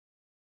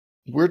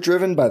We're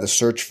driven by the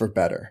search for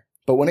better.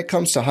 But when it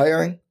comes to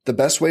hiring, the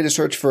best way to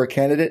search for a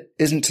candidate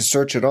isn't to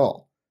search at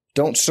all.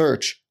 Don't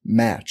search,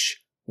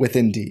 match with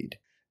Indeed.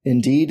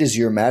 Indeed is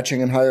your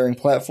matching and hiring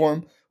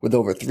platform with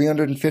over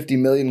 350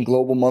 million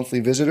global monthly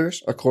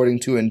visitors,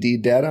 according to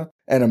Indeed data,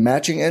 and a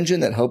matching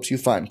engine that helps you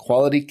find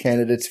quality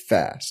candidates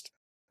fast.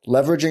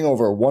 Leveraging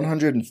over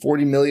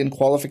 140 million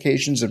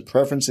qualifications and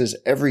preferences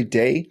every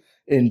day,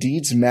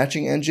 Indeed's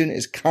matching engine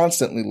is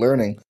constantly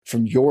learning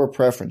from your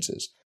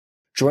preferences.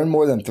 Join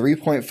more than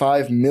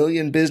 3.5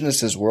 million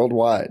businesses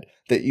worldwide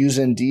that use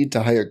Indeed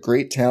to hire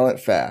great talent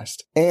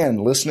fast.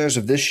 And listeners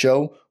of this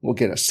show will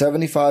get a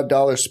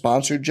 $75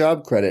 sponsored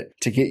job credit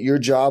to get your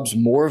jobs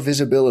more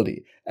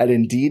visibility at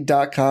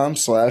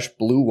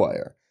Indeed.com/Blue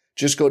Wire.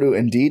 Just go to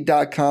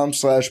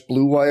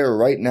Indeed.com/Blue Wire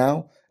right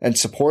now and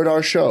support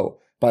our show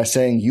by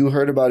saying you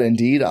heard about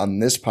Indeed on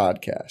this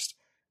podcast.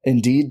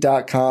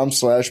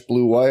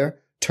 Indeed.com/Blue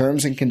Wire.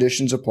 Terms and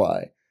conditions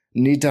apply.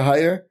 Need to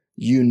hire?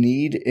 You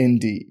need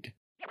Indeed.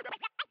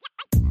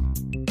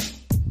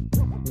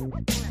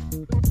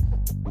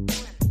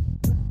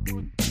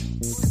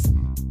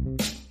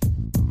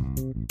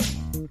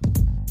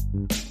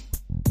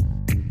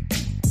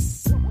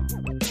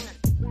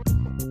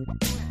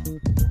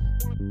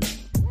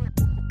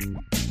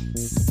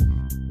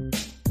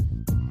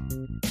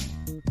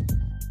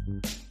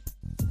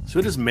 So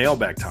it is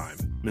mailbag time,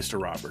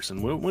 Mr.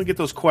 Robertson. We'll get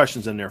those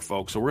questions in there,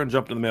 folks. So we're going to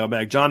jump to the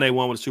mailbag. John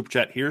A1 with a super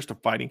chat. Here's to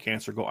fighting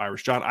cancer. Go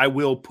Irish. John, I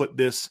will put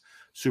this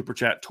super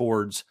chat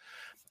towards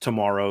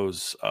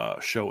tomorrow's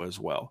show as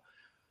well.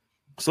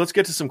 So let's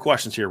get to some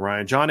questions here,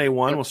 Ryan. John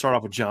A1, we'll start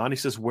off with John. He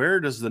says, where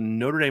does the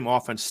Notre Dame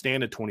offense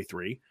stand at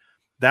 23?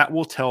 That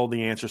will tell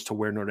the answers to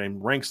where Notre Dame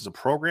ranks as a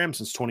program.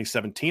 Since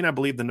 2017, I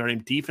believe the Notre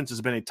Dame defense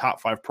has been a top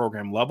 5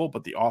 program level,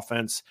 but the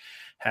offense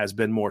has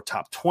been more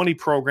top 20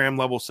 program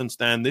level since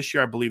then. This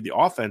year, I believe the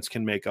offense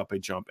can make up a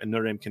jump, and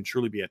Notre Dame can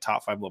truly be a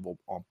top 5 level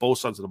on both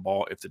sides of the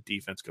ball if the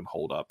defense can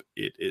hold up.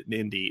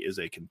 Indy is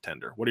a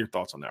contender. What are your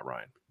thoughts on that,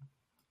 Ryan?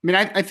 I mean,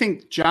 I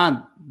think,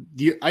 John,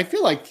 I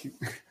feel like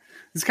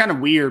it's kind of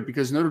weird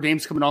because Notre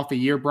Dame's coming off the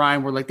year,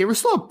 Brian, where like they were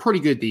still a pretty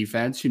good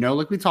defense. You know,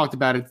 like we talked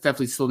about, it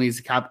definitely still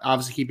needs to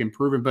obviously keep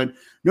improving. But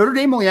Notre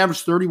Dame only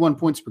averaged 31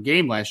 points per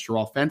game last year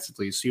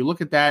offensively. So you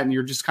look at that and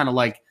you're just kind of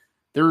like,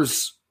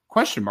 there's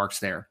question marks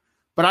there.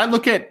 But I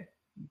look at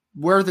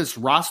where this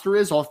roster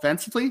is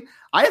offensively.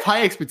 I have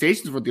high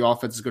expectations for what the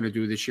offense is going to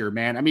do this year,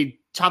 man. I mean,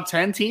 top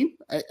 10 team,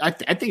 I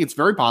think it's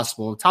very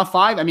possible. Top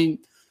 5, I mean,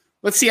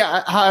 let's see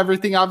how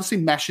everything obviously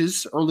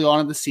meshes early on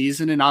in the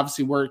season and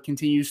obviously where it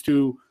continues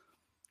to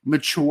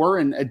mature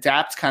and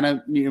adapt kind of,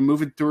 you know,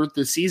 moving through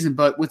the season.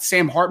 But with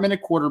Sam Hartman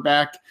at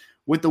quarterback,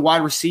 with the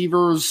wide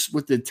receivers,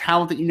 with the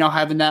talent that you now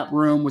have in that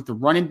room, with the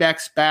running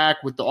backs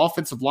back, with the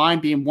offensive line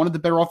being one of the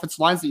better offensive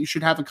lines that you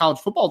should have in college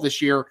football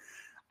this year,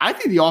 I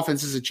think the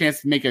offense has a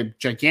chance to make a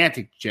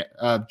gigantic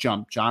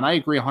jump, John. I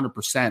agree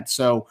 100%.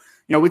 So,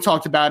 you know, we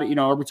talked about it, you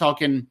know, are we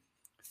talking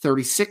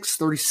 36,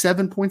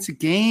 37 points a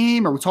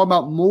game? Are we talking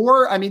about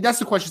more? I mean, that's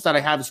the questions that I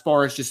have as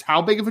far as just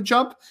how big of a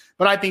jump,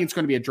 but I think it's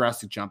going to be a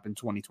drastic jump in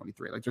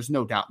 2023. Like there's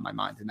no doubt in my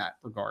mind in that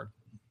regard.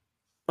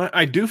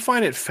 I do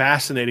find it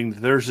fascinating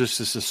that there's just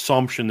this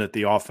assumption that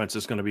the offense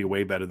is going to be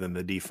way better than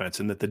the defense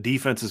and that the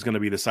defense is going to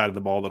be the side of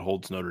the ball that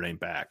holds Notre Dame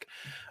back.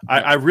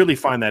 I really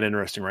find that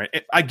interesting, right?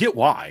 I get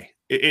why.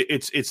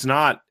 It's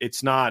not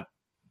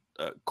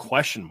a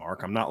question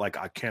mark. I'm not like,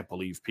 I can't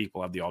believe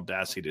people have the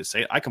audacity to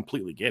say it. I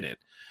completely get it.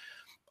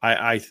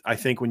 I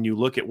think when you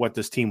look at what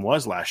this team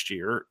was last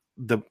year,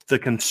 the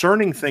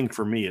concerning thing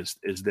for me is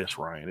this,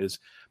 Ryan, is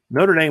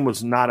Notre Dame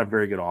was not a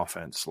very good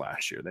offense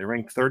last year. They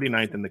ranked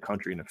 39th in the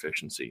country in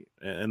efficiency,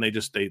 and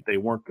they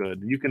weren't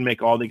good. You can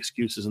make all the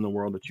excuses in the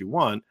world that you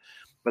want,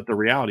 but the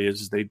reality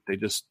is they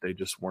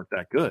just weren't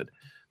that good.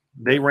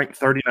 They ranked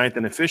 39th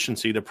in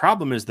efficiency. The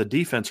problem is the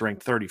defense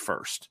ranked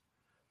 31st.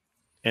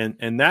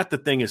 And that the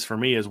thing is for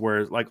me is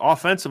where like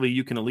offensively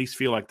you can at least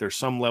feel like there's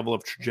some level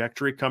of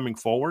trajectory going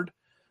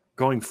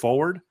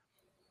forward,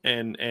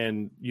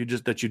 and you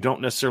just that you don't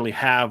necessarily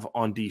have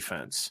on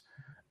defense,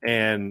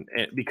 and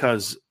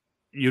because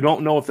you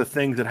don't know if the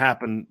things that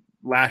happened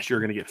last year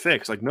are going to get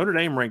fixed. Like Notre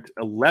Dame ranked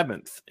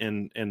 11th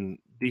in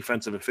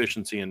defensive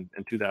efficiency in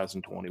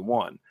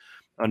 2021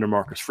 under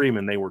Marcus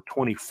Freeman. They were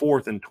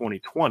 24th in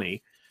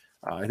 2020.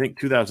 I think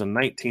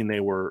 2019 they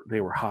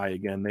were high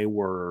again. They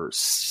were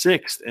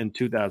 6th in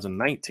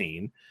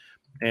 2019,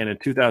 and in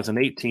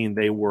 2018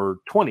 they were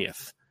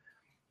 20th.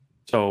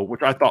 So,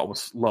 which I thought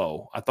was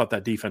low. I thought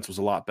that defense was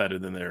a lot better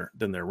than their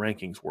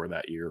rankings were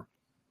that year,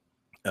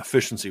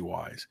 efficiency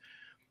wise.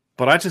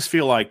 But I just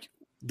feel like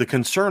the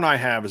concern I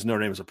have as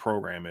Notre Dame as a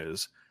program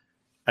is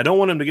I don't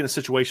want them to get in a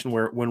situation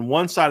where when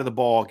one side of the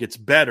ball gets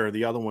better,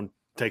 the other one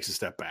takes a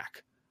step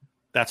back.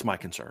 That's my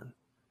concern.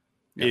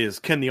 Yeah. Is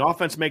can the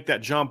offense make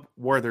that jump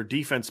where their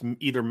defense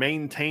either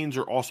maintains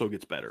or also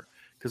gets better?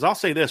 Because I'll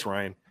say this,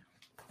 Ryan,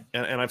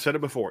 and I've said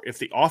it before. If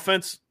the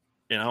offense,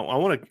 I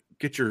want to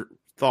get your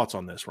thoughts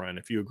on this, Ryan,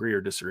 if you agree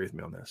or disagree with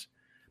me on this.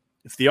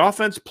 If the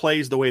offense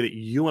plays the way that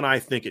you and I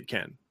think it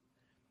can,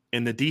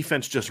 and the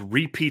defense just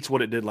repeats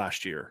what it did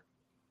last year,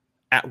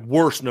 At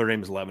worst, Notre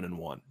Dame is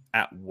 11-1.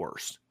 At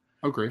worst.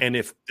 Okay. And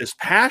if this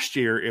past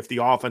year, if the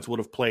offense would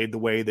have played the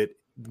way that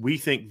we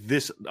think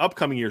this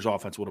upcoming year's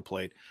offense would have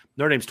played,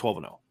 Notre Dame's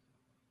 12-0.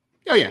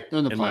 Oh, yeah. They're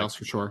in the playoffs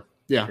for sure.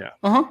 Yeah.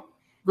 Yeah.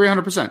 Agree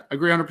 100%.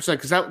 Agree 100%.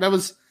 Because that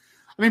was,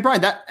 I mean,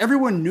 Brian, that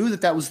everyone knew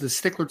that was the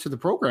stickler to the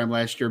program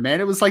last year, man.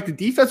 It was like the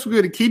defense was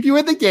going to keep you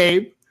in the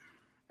game,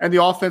 and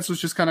the offense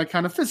was just kind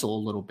of fizzle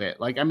a little bit.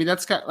 Like, I mean,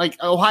 that's kind of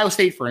like Ohio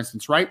State, for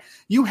instance, right?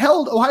 You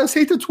held Ohio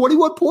State to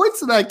 21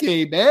 points in that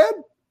game, man.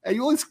 And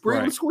you only were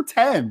able to score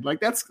 10. Like,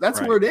 that's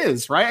right. Where it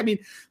is, right? I mean,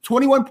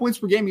 21 points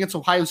per game against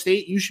Ohio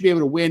State, you should be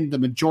able to win the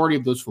majority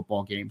of those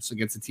football games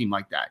against a team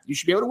like that. You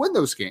should be able to win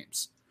those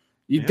games.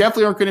 You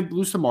definitely aren't going to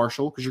lose to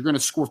Marshall because you're going to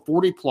score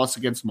 40-plus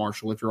against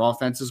Marshall if your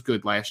offense is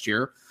good last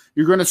year.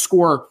 You're going to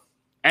score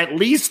at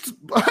least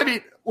 – I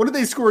mean, what did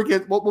they score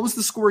against? What was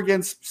the score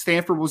against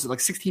Stanford? Was it like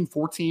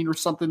 16-14 or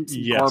something?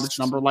 Some garbage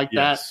number like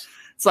that.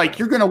 It's like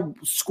you're going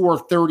to score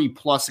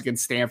 30-plus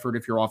against Stanford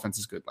if your offense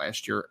is good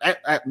last year.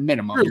 At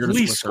minimum, you're at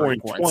least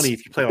scoring 20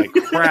 if you play like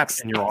crap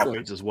and your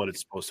offense is what it's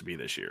supposed to be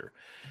this year.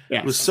 Yeah.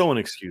 It was so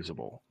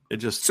inexcusable. It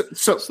just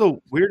it's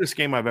the weirdest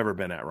game I've ever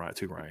been at, right?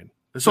 Too, Ryan.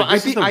 This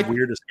is the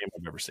weirdest game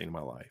I've ever seen in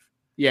my life.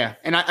 Yeah,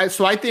 and I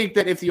think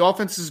that if the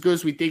offense is as good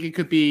as we think it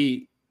could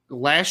be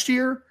last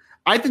year,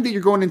 I think that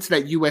you're going into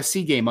that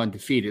USC game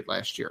undefeated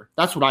last year.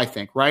 That's what I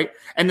think, right?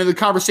 And then the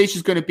conversation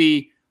is going to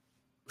be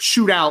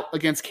shootout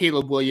against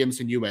Caleb Williams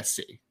and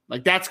USC.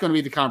 Like, that's going to be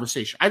the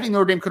conversation. I think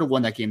Notre Dame could have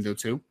won that game, though,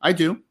 too. I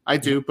do.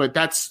 But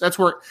that's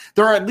where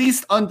they're at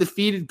least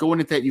undefeated going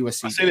into that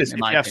USC game. I say this, if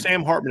you have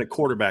Sam Hartman at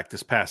quarterback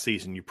this past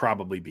season, you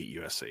probably beat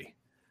USC.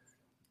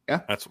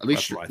 Yeah, at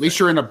least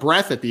you're in a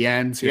breath at the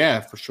end.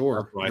 Yeah, for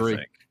sure. That's what I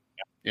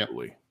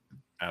think.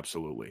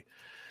 Absolutely.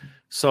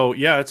 So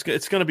yeah, it's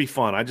going to be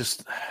fun. I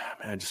just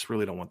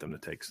really don't want them to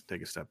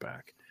take a step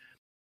back.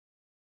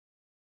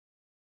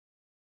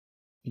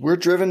 We're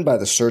driven by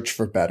the search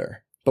for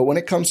better, but when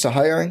it comes to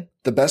hiring,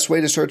 the best way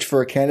to search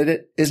for a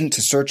candidate isn't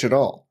to search at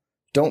all.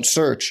 Don't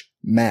search.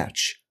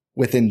 Match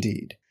with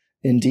Indeed.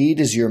 Indeed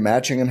is your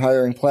matching and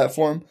hiring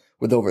platform.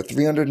 With over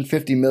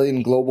 350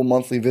 million global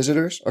monthly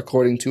visitors,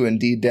 according to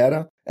Indeed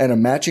data, and a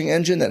matching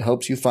engine that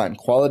helps you find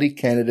quality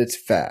candidates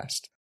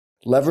fast.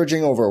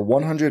 Leveraging over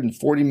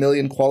 140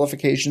 million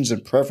qualifications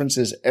and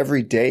preferences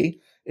every day,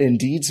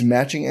 Indeed's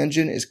matching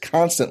engine is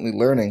constantly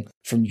learning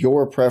from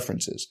your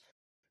preferences.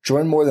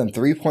 Join more than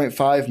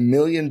 3.5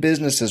 million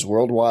businesses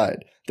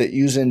worldwide that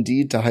use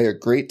Indeed to hire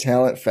great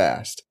talent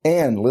fast.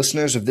 And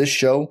listeners of this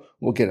show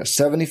will get a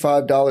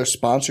 $75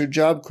 sponsored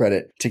job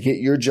credit to get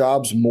your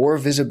jobs more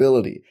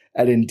visibility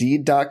at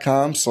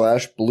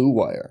Indeed.com/Blue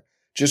Wire.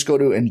 Just go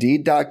to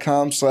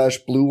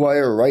Indeed.com/Blue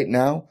Wire right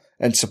now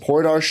and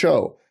support our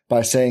show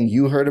by saying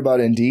you heard about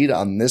Indeed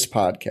on this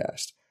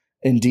podcast.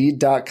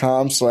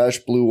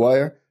 Indeed.com/Blue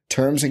Wire.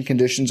 Terms and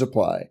conditions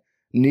apply.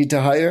 Need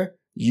to hire?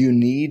 You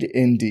need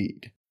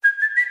Indeed.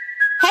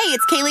 Hey,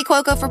 it's Kaylee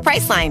Cuoco for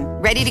Priceline.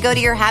 Ready to go to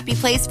your happy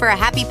place for a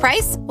happy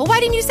price? Well, why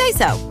didn't you say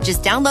so?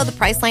 Just download the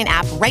Priceline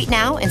app right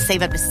now and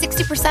save up to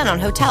 60% on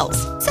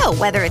hotels. So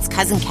whether it's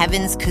Cousin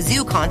Kevin's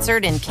Kazoo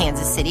Concert in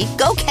Kansas City,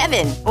 go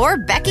Kevin, or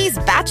Becky's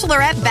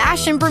Bachelorette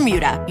Bash in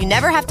Bermuda, you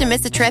never have to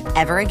miss a trip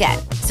ever again.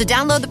 So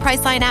download the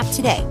Priceline app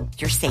today.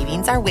 Your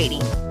savings are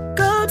waiting.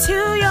 Go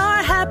to your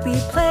happy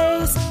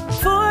place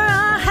for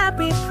a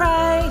happy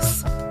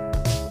price.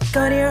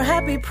 Go to your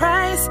happy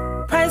price,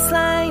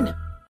 Priceline.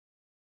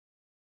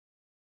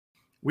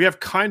 We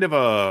have kind of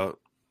a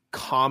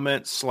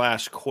comment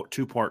 /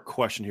 two-part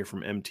question here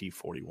from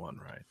MT41,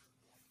 right?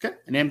 Okay.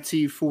 And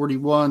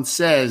MT41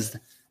 says,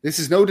 this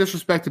is no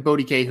disrespect to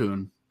Bodie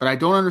Cahoon, but I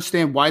don't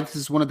understand why this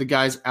is one of the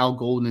guys Al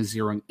Golden is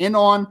zeroing in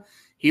on.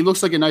 He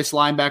looks like a nice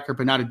linebacker,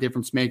 but not a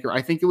difference maker.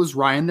 I think it was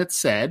Ryan that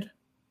said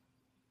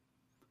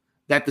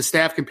that the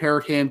staff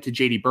compared him to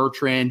J.D.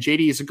 Bertrand.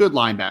 J.D. is a good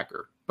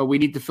linebacker, but we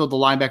need to fill the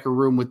linebacker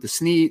room with the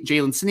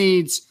Jalen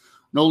Sneeds,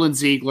 Nolan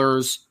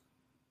Zieglers,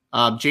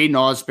 Jaden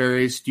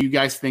Osbury's. Do you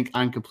guys think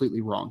I'm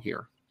completely wrong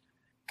here?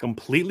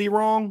 Completely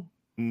wrong?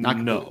 Not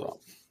completely wrong.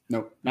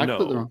 No,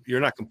 completely wrong. You're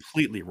not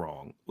completely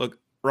wrong. Look,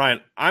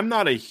 Ryan, I'm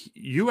not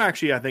you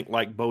actually, I think,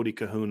 like Bodie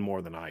Cahoon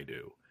more than I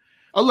do.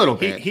 A little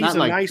bit. He's a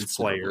nice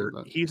player.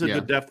 He's a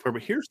good depth player.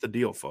 But here's the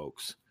deal,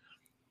 folks.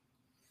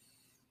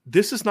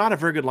 This is not a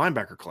very good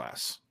linebacker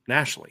class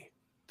nationally.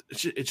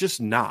 It's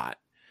just not.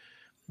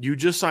 You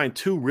just signed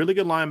 2 really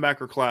good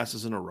linebacker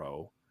classes in a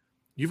row.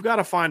 You've got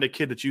to find a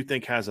kid that you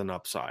think has an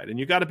upside, and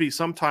you got to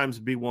sometimes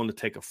be willing to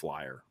take a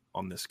flyer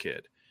on this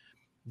kid.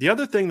 The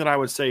other thing that I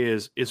would say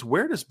is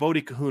where does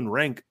Bodie Cahoon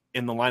rank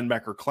in the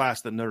linebacker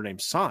class that Notre Dame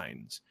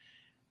signs?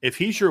 If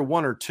he's your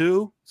 1 or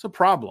 2, it's a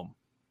problem.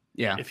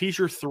 Yeah. If he's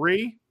your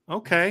 3,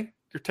 okay,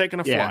 you're taking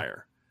a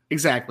flyer.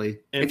 Exactly.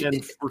 And then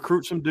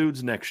recruit some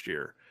dudes next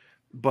year.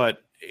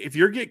 But if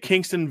you get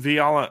Kingston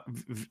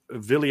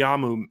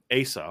Viliamu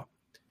Asa,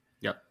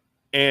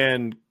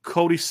 and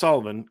Cole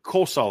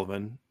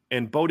Sullivan,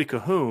 and Bodie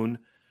Cahoon,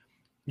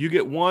 you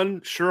get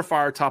 1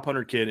 surefire top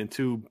 100 kid and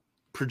 2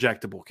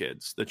 projectable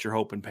kids that you're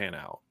hoping pan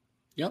out.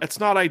 Yep. That's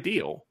not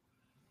ideal,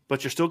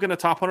 but you're still getting a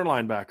top 100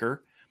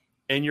 linebacker.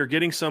 and you're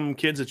getting some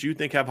kids that you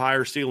think have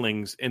higher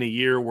ceilings in a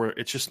year where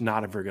it's just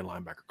not a very good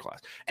linebacker class.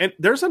 And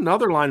there's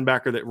another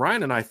linebacker that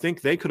Ryan and I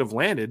think they could have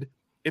landed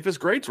if his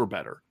grades were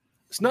better.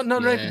 There's nothing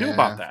Notre Dame can do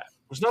about that.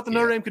 There's nothing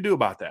Notre Dame could do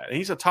about that. And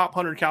he's a top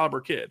 100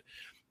 caliber kid.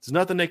 There's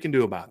nothing they can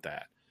do about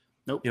that.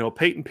 Nope. You know,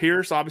 Peyton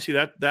Pierce, obviously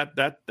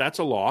that's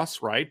a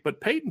loss, right?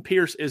 But Peyton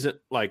Pierce isn't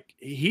like,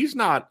 he's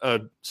not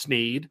a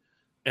Snead,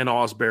 an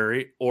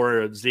Osbury,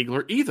 or a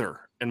Ziegler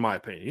either, in my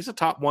opinion. He's a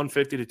top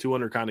 150 to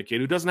 200 kind of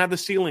kid who doesn't have the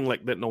ceiling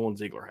like that Nolan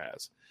Ziegler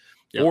has,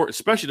 or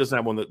especially doesn't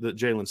have one that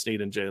Jalen Snead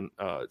and Jaden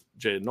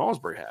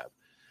Osbury have.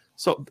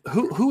 So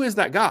who is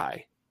that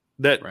guy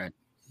that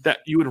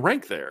you would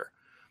rank there?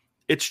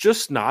 It's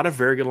just not a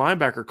very good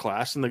linebacker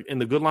class, and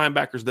the good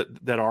linebackers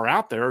that are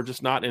out there are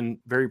just not in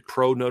very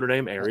pro Notre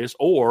Dame areas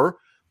or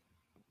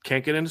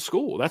can't get into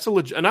school. That's a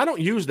legit, and I don't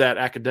use that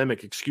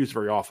academic excuse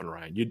very often,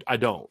 Ryan. I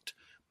don't.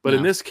 But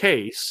in this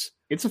case,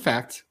 it's a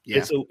fact.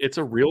 Yeah. It's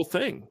a real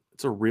thing.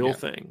 It's a real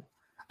thing.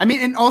 I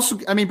mean, and also,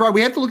 Brian,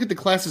 we have to look at the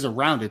classes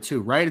around it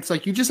too, right? It's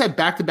like you just had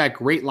back-to-back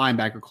great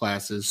linebacker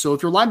classes. So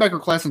if your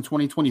linebacker class in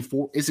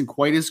 2024 isn't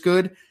quite as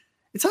good,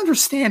 it's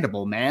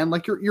understandable, man.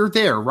 Like you're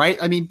there, right?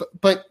 I mean,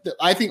 but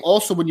I think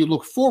also when you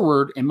look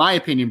forward, in my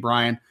opinion,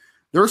 Brian,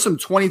 there are some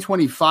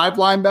 2025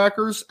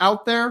 linebackers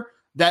out there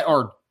that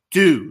are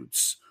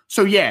dudes.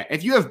 So, yeah,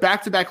 if you have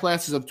back-to-back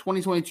classes of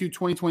 2022,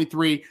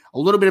 2023, a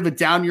little bit of a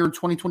down year in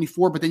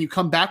 2024, but then you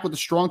come back with a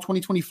strong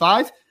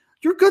 2025,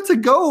 you're good to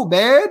go,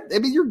 man. I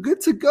mean, you're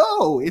good to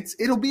go.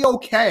 It'll be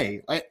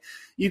okay.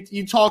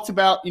 You talked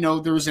about,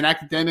 there was an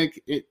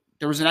academic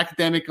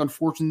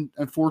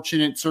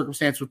unfortunate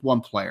circumstance with one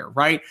player,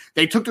 right?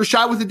 They took their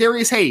shot with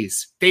Darius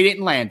Hayes. They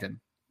didn't land him.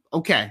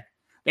 Okay.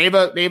 They have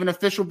an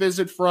official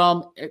visit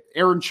from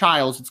Aaron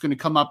Childs. It's going to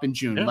come up in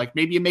June. Yeah. Like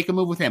maybe you make a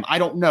move with him. I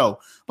don't know.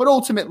 But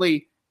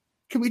ultimately,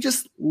 can we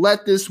just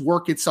let this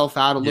work itself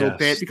out a little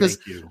bit? Because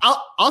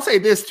I'll say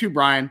this too,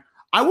 Brian.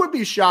 I would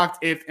be shocked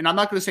if, and I'm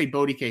not going to say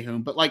Bodie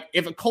Cahoon, but like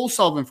if a Cole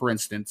Sullivan, for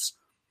instance,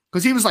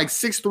 because he was like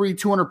 6'3",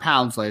 200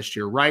 pounds last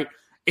year, right?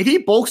 If he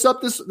bulks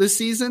up this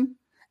season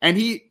and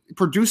he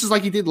produces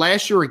like he did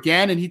last year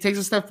again and he takes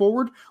a step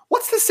forward,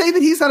 what's to say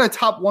that he's not a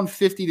top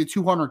 150 to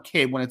 200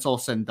 kid when it's all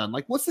said and done?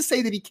 Like, what's to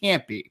say that he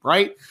can't be,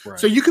 right?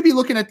 So you could be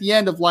looking at the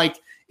end of like,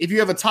 if you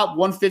have a top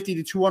 150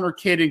 to 200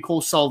 kid in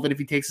Cole Sullivan, if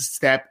he takes a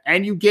step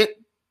and you get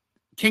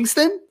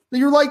Kingston, then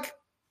you're like,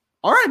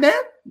 all right, man,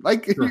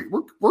 like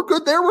we're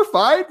good there. We're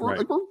fine. We're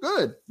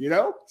good,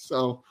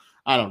 So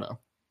I don't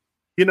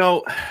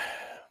know.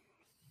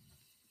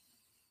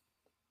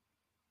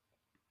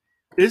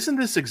 Isn't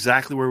this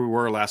exactly where we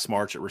were last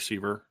March at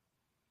receiver?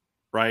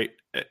 Right?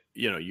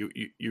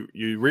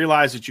 You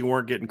realized that you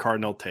weren't getting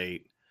Cardinal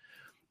Tate.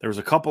 There was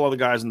a couple other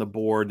guys on the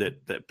board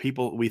that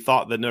people we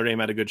thought that Notre Dame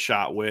had a good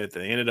shot with,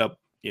 and they ended up,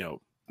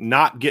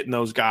 not getting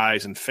those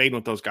guys and fading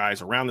with those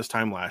guys around this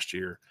time last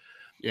year.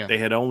 Yeah. They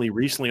had only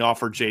recently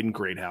offered Jaden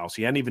Greathouse.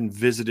 He hadn't even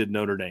visited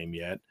Notre Dame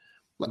yet.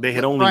 They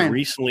had only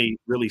recently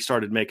really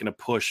started making a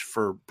push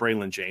for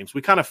Braylon James.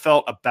 We kind of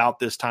felt about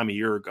this time a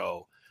year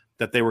ago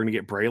that they were going to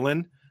get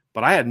Braylon,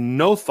 but I had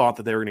no thought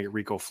that they were going to get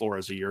Rico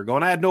Flores a year ago,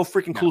 and I had no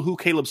freaking clue who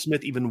Caleb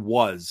Smith even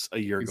was a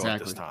year ago at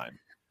this time.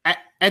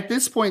 At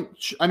this point,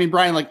 I mean,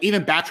 Brian, like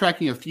even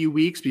backtracking a few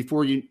weeks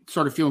before you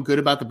started feeling good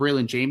about the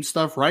Braylon James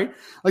stuff, right?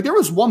 Like there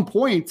was one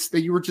point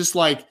that you were just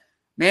like,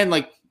 man,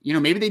 like,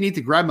 maybe they need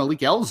to grab Malik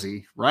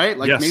Elzy, right?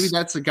 Like maybe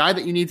that's a guy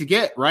that you need to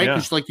get, right?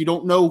 Because like you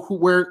don't know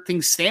where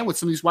things stand with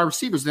some of these wide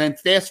receivers. And then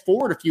fast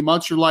forward a few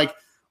months, you're like,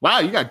 wow,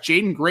 you got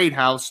Jaden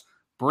Greathouse,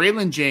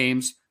 Braylon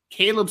James,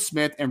 Caleb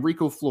Smith, and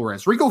Rico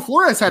Flores. Rico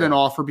Flores had an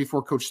offer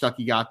before Coach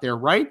Stuckey got there,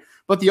 right?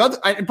 But the other,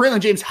 Braylon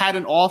James had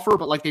an offer,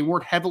 but like they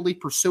weren't heavily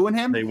pursuing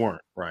him. They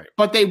weren't, right?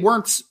 But they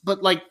weren't.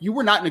 But like you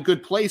were not in a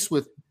good place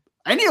with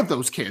any of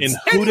those kids. And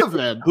who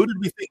did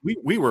we think?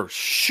 We were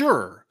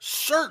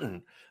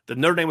certain that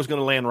Notre Dame was going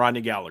to land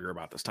Rodney Gallagher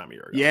about this time of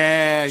year ago.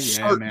 Yeah,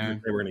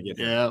 man. They were going to get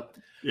him.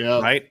 Yeah.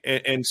 Right.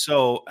 And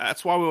so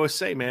that's why we always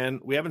say,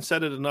 man, we haven't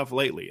said it enough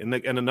lately. And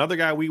another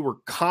guy we were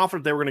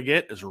confident they were going to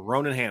get is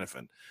Ronan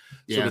Hannafin.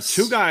 So the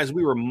two guys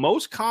we were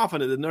most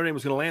confident that Notre Dame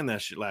was going to land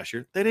last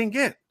year, they didn't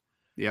get.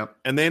 Yep.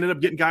 And they ended up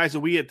getting guys that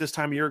we at this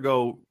time of year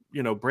ago,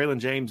 Braylon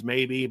James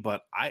maybe,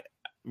 but I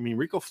mean,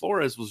 Rico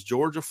Flores was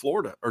Georgia,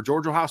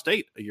 Ohio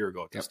State a year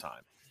ago at this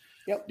time.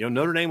 Yep.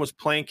 Notre Dame was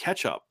playing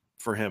catch up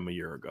for him a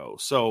year ago.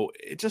 So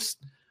it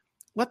just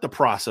let the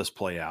process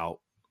play out.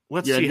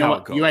 Let's see how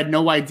it goes. You had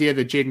no idea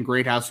that Jaden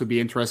Greathouse would be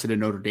interested in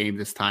Notre Dame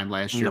this time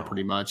last year,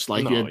 pretty much.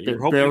 Like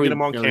you're hoping to get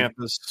him on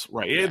campus,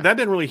 right? Yeah. That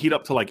didn't really heat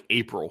up to like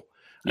April.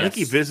 I think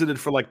he visited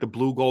for like the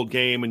Blue Gold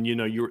game, and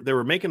they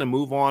were making a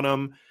move on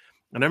him.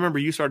 And I remember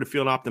you started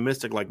feeling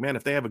optimistic, like, man,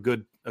 if they have a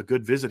good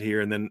visit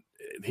here, and then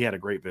he had a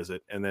great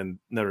visit, and then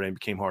Notre Dame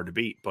became hard to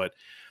beat. But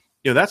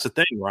that's the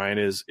thing, Ryan,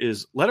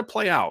 is let it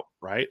play out,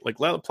 right? Like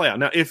let it play out.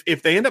 Now,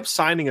 if they end up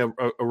signing a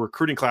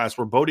recruiting class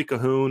where Bodie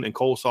Cahoon and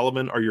Cole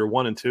Sullivan are your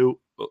 1 and 2,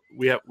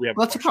 we have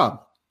that's a problem.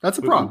 That's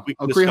a problem.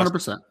 I agree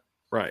 100%.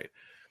 Right.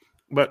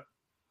 But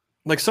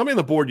like somebody on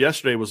the board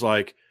yesterday was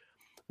like,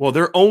 well,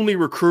 they're only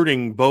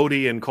recruiting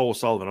Bodie and Cole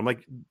Sullivan. I'm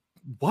like,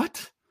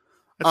 what?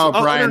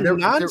 That's Brian,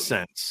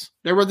 nonsense.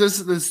 There was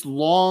this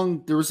long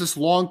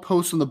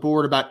post on the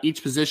board about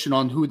each position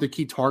on who the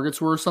key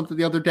targets were or something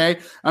the other day.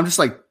 I'm just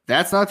like,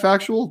 that's not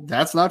factual.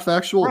 That's not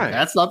factual. Right.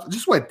 That's not.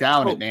 Just went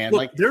down it, man.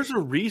 Look, there's a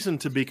reason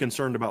to be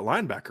concerned about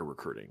linebacker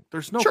recruiting.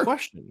 There's no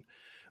question.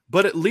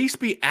 But at least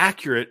be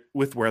accurate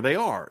with where they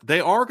are. They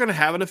are going to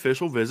have an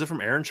official visit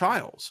from Aaron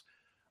Childs.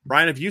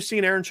 Brian, have you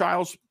seen Aaron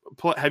Childs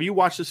play? Have you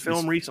watched this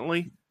film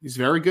recently? He's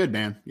very good,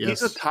 man.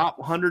 Yes. He's a top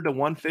 100 to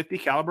 150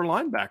 caliber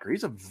linebacker.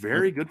 He's a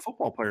very good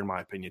football player, in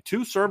my opinion.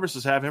 2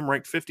 services have him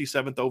ranked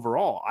 57th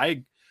overall.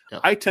 I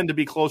tend to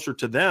be closer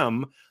to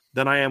them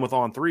than I am with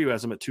On 3, who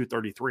has him at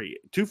 233.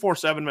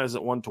 247 has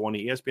at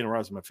 120. ESPN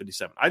has him at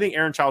 57. I think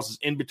Aaron Childs is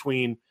in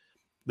between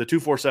the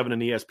 247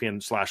 and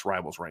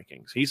ESPN/Rivals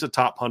rankings. He's a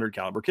top 100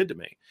 caliber kid to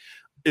me.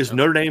 Is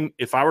Notre Dame,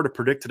 if I were to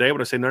predict today,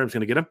 would I say Notre Dame's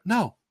going to get him?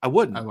 No, I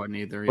wouldn't. I wouldn't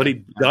either. But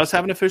he does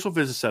have an official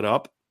visit set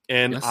up,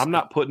 and I'm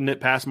not putting it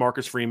past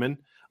Marcus Freeman.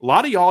 A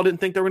lot of y'all didn't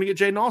think they were going to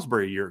get Jaden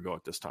Osbury a year ago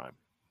at this time.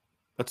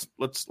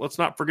 Let's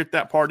not forget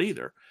that part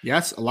either.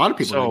 Yes, a lot of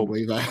people didn't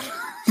believe that.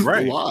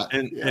 Right. A lot.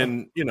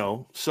 And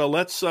so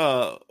let's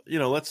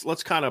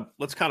kind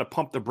of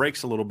pump the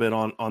brakes a little bit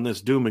on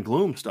this doom and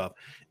gloom stuff.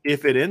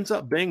 If it ends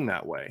up being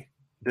that way,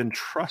 then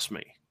trust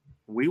me,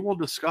 we will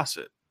discuss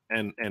it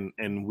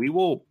and we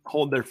will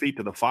hold their feet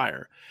to the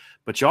fire.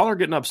 But y'all are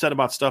getting upset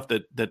about stuff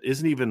that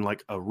isn't even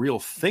like a real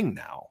thing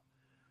now.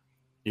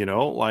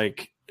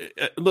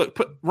 Look,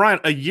 Ryan,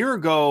 a year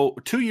ago,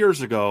 2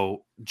 years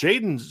ago,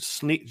 Jalen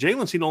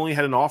Sneed only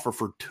had an offer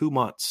for 2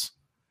 months.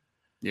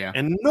 Yeah.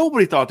 And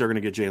nobody thought they were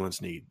going to get Jalen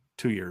Sneed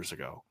 2 years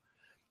ago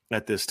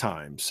at this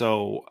time.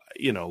 So,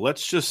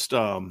 let's just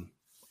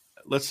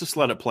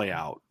let it play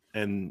out.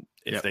 And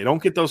if they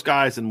don't get those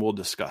guys, then we'll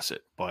discuss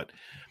it. But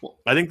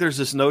I think there's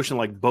this notion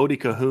like Bodie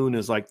Cahoon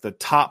is like the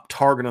top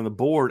target on the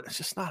board. It's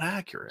just not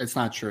accurate. It's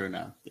not true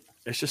now.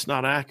 It's just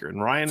not accurate.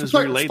 And Ryan is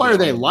related. It's a player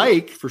they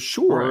like for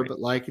sure, but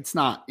it's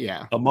not.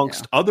 Yeah,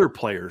 amongst other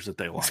players that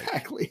they like.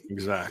 Exactly.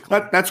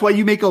 That's why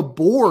you make a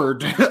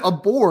board,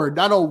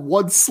 not a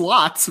one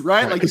slots,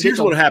 right? Because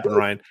here's what happened,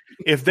 Ryan.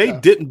 If they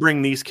didn't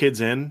bring these kids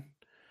in,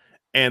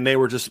 and they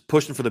were just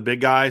pushing for the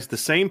big guys, the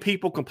same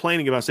people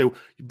complaining about say,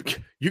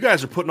 you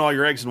guys are putting all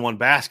your eggs in one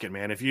basket,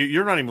 man. If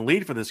you're not even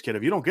lead for this kid,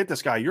 if you don't get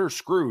this guy, you're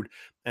screwed.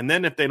 And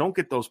then if they don't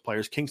get those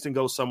players, Kingston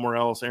goes somewhere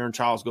else, Aaron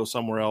Childs goes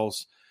somewhere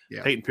else.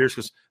 Yeah. Peyton Pierce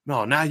goes,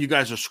 no, now you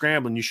guys are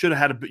scrambling. You should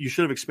have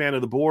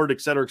expanded the board, et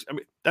cetera. I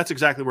mean, that's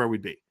exactly where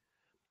we'd be.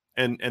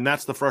 And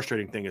that's the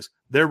frustrating thing is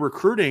they're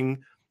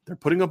recruiting, they're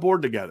putting a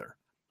board together.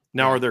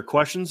 Now, are there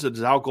questions?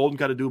 Does Al Golden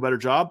got to do a better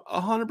job?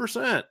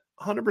 100%.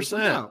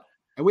 No.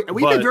 And we've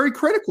been very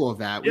critical of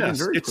that.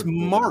 It's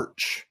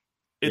March.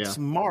 It's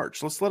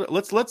March.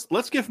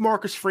 Let's give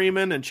Marcus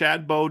Freeman and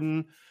Chad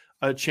Bowden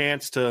a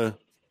chance to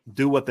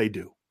do what they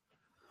do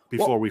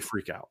before we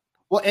freak out.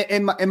 Well,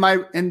 and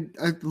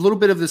a little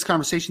bit of this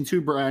conversation too,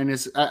 Brian,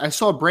 is I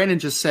saw Brandon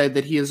just said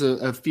that he has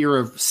a fear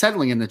of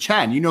settling in the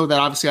chat. And that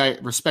obviously I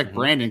respect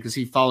Brandon because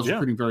he follows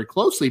recruiting very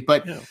closely.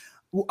 But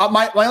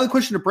my only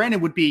question to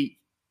Brandon would be,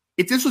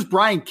 if this was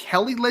Brian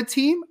Kelly led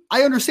team,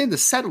 I understand the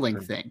settling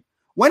thing.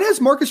 When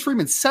has Marcus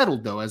Freeman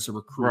settled though as a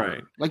recruiter?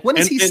 Right. Like when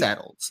has he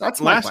settled? So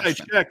that's my question.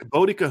 Last I checked,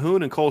 Bodie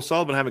Cahoon and Cole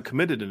Sullivan haven't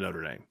committed to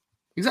Notre Dame.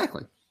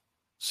 Exactly.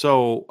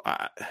 So,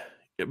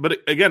 but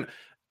again,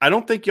 I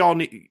don't think y'all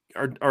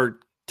are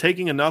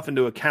taking enough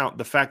into account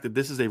the fact that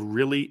this is a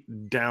really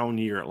down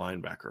year at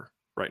linebacker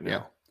right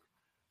now.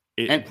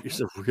 It's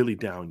a really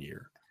down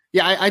year.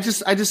 Yeah, I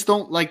just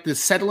don't like the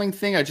settling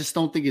thing. I just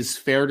don't think is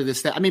fair to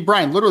this. I mean,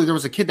 Brian, literally there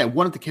was a kid that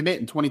wanted to commit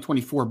in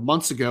 2024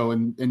 months ago,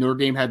 and Notre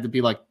Dame had to be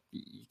like,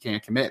 you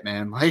can't commit,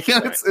 man. Like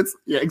it's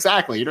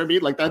exactly. You know what I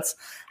mean? Like that's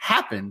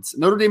happens.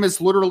 Notre Dame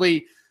has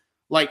literally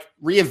like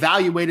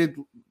reevaluated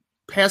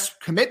past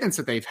commitments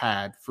that they've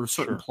had for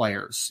certain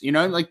players,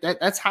 like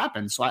that's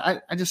happened. So I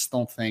just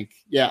don't think,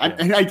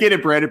 I get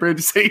it, Brandon. Brandon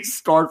just say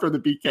scarred for the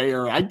BK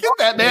era. I get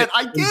that, man.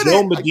 I get it.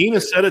 Joe Medina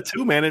said it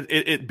too, man.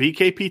 It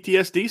BK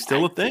PTSD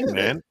still a thing,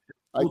 man.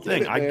 I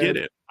get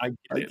it. I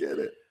get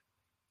it.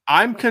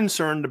 I'm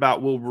concerned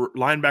about will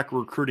linebacker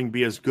recruiting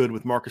be as good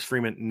with Marcus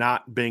Freeman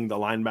not being the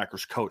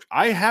linebackers coach.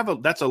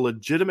 That's a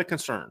legitimate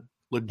concern.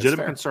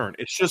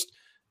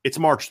 It's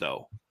March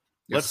though.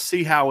 Yes. Let's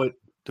see how it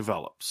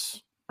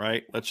develops.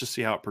 Right. Let's just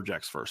see how it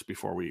projects first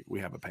before we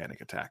have a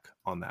panic attack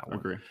on that one.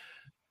 Agree.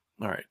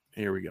 All right,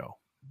 here we go.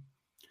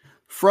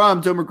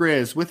 From Domer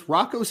Grizz, with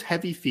Rocco's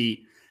heavy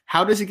feet,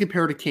 how does he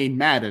compare to Kane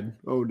Madden?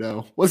 Oh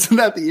no. Wasn't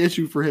that the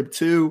issue for him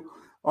too?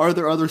 Are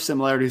there other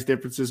similarities,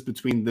 differences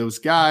between those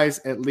guys?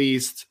 At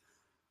least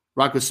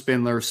Rocco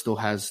Spindler still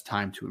has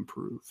time to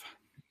improve.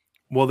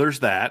 Well, there's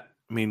that.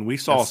 I mean, we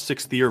saw a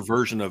 6th year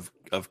version of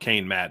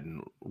Kane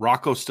Madden.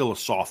 Rocco's still a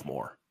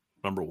sophomore,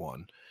 number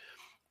one.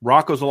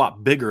 Rocco's a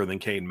lot bigger than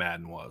Cade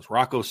Madden was.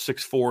 Rocco's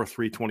 6'4",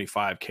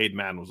 325. Cade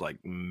Madden was like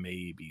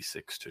maybe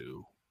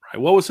 6'2",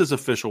 right? What was his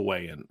official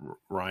weigh-in,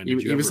 Ryan?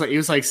 He was like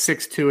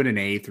 6'2" and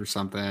 1/8 or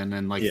something,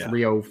 and like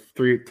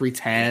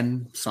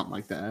 310, something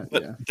like that.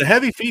 But the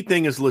heavy feet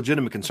thing is a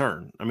legitimate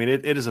concern. I mean,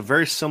 it is a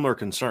very similar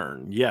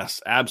concern.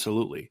 Yes,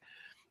 absolutely.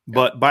 Yeah.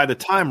 But by the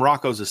time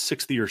Rocco's a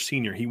sixth-year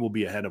senior, he will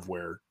be ahead of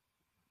where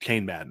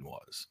Kane Madden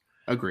was.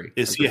 Agree.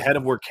 Is he ahead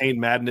of where Kane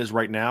Madden is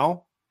right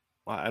now?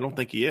 I don't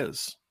think he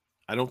is.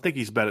 I don't think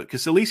he's better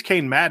because at least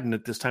Kane Madden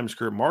at this time in his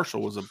career,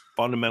 Marshall was a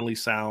fundamentally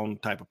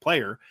sound type of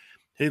player.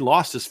 He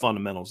lost his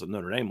fundamentals at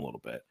Notre Dame a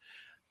little bit.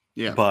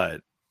 Yeah.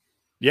 But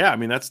yeah, I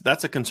mean,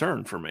 that's a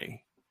concern for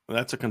me.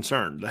 That's a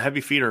concern. The heavy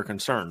feet are a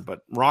concern, but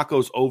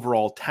Rocco's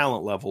overall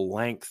talent level,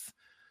 length,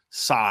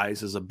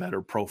 size is a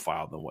better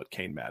profile than what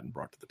Kane Madden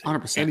brought to the table.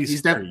 100%. And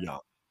he's very young.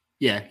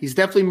 Yeah, he's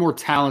definitely more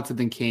talented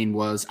than Kane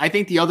was. I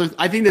think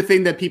the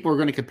thing that people are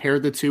going to compare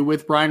the two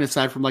with, Brian,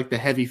 aside from like the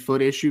heavy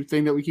foot issue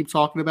thing that we keep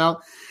talking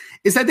about,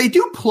 is that they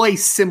do play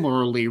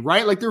similarly,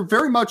 right? Like they're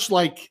very much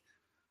like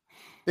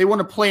they want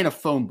to play in a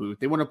phone booth.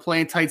 They want to play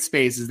in tight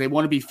spaces. They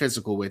want to be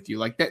physical with you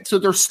like that. So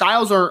their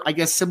styles are, I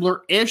guess,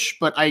 similar-ish,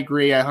 but I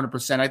agree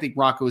 100%. I think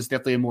Rocco is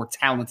definitely a more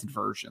talented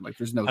version. Like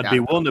there's no doubt. I'd be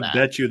willing to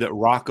bet you that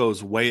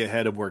Rocco's way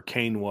ahead of where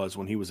Kane was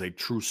when he was a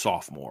true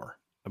sophomore.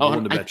 I'd be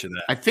willing to bet you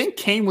that. I think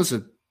Kane was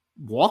a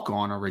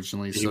walk-on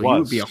originally, so he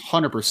would be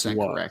 100%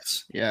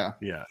 correct. Yeah,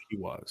 he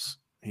was.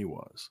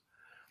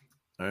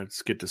 All right,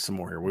 let's get to some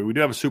more here. We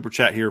do have a super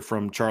chat here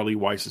from Charlie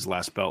Weiss's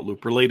last belt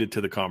loop related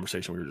to the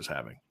conversation we were just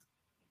having.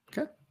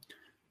 Okay.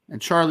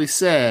 And Charlie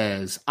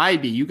says,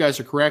 Ivy, you guys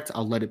are correct.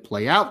 I'll let it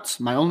play out.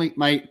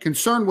 My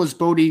concern was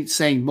Bodie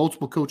saying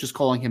multiple coaches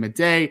calling him a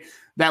day.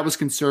 That was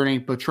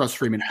concerning, but trust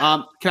Freeman.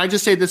 Can I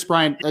just say this,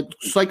 Brian? A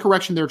slight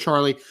correction there,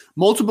 Charlie.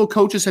 Multiple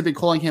coaches have been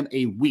calling him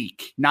a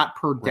week, not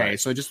per day. Right.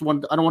 So I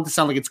don't want to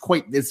sound like it's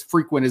quite as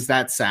frequent as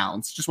that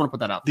sounds. Just want to put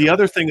that out there. The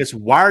other thing is,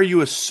 why are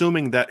you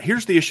assuming that?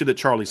 Here's the issue that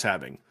Charlie's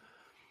having.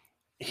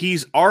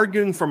 He's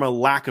arguing from a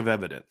lack of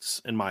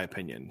evidence, in my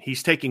opinion.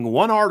 He's taking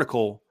one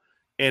article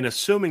and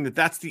assuming that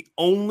that's the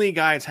only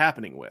guy it's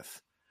happening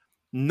with.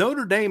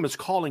 Notre Dame is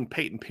calling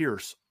Peyton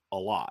Pierce a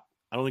lot.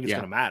 I don't think it's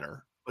going to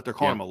matter, but they're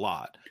calling him a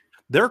lot.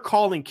 They're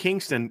calling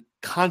Kingston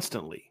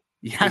constantly,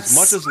 as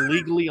much as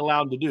legally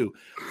allowed to do.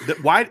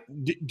 Why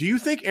do you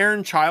think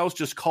Aaron Childs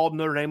just called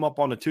Notre Dame up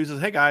on a Tuesday?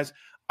 Hey guys,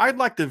 I'd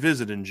like to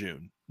visit in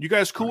June. You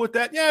guys cool with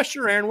that? Yeah,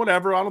 sure, Aaron.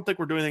 Whatever. I don't think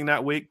we're doing anything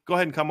that week. Go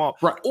ahead and come up.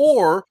 Right.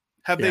 Or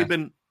have they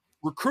been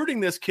recruiting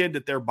this kid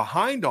that they're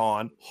behind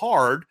on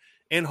hard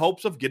in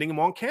hopes of getting him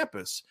on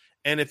campus?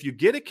 And if you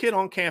get a kid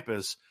on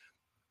campus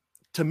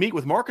to meet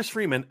with Marcus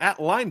Freeman at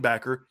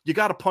linebacker, you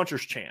got a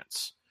puncher's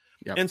chance.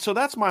 Yep. And so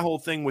that's my whole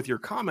thing with your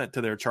comment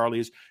to there, Charlie,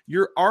 is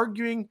you're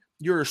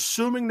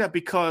assuming that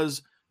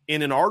because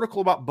in an article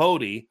about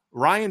Bodie,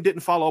 Ryan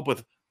didn't follow up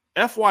with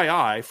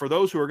FYI for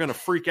those who are going to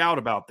freak out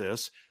about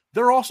this.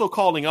 They're also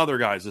calling other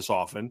guys this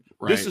often.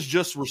 Right. This is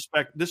just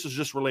respect. This is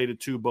just related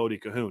to Bodie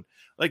Cahoon.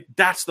 Like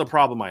that's the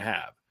problem I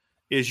have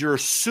is you're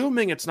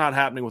assuming it's not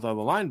happening with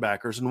other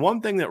linebackers. And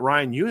one thing that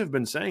Ryan, you have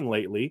been saying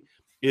lately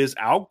is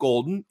Al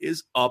Golden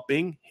is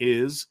upping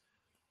his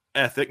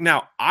ethic.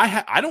 Now,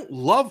 I don't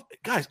love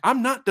guys.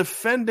 I'm not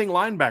defending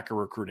linebacker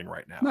recruiting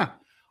right now. No.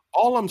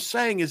 All I'm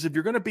saying is if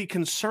you're going to be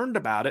concerned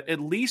about it, at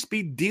least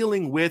be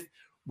dealing with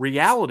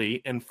reality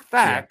and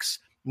facts,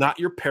 not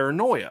your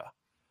paranoia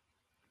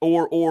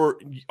or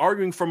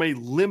arguing from a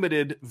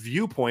limited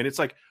viewpoint. It's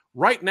like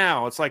right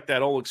now, it's like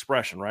that old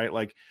expression, right?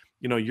 Like,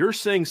 you know, you're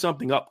seeing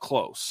something up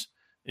close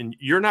and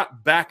you're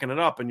not backing it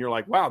up and you're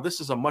like, wow,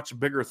 this is a much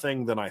bigger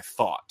thing than I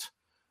thought.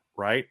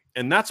 Right.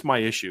 And that's my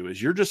issue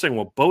is you're just saying,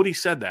 well, Bodie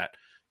said that,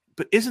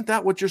 but isn't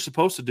that what you're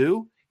supposed to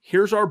do?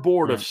 Here's our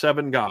board of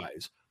 7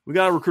 guys. We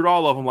got to recruit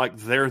all of them like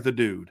they're the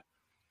dude.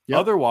 Yep.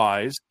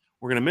 Otherwise,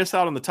 we're going to miss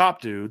out on the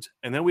top dudes.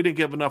 And then we didn't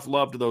give enough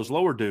love to those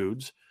lower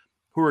dudes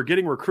who are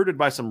getting recruited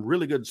by some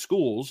really good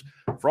schools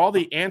for all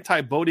the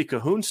anti-Bodie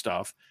Cahoon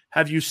stuff.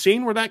 Have you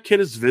seen where that kid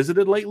has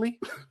visited lately?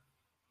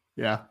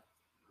 Yeah.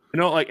 You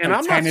know, like, and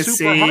I'm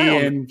Tennessee not super high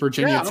on and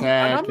Virginia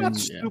Tech. I'm not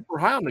super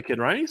high on the kid,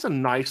 right? He's a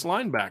nice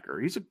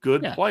linebacker. He's a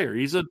good player.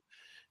 He's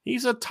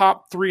a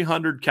top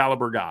 300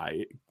 caliber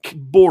guy,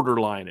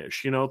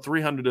 borderline-ish,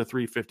 300 to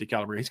 350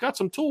 caliber. He's got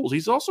some tools.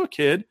 He's also a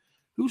kid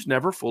who's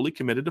never fully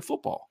committed to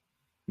football.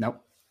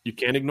 Nope. You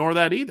can't ignore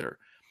that either.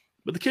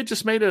 But the kid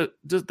just made a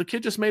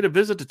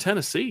visit to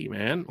Tennessee,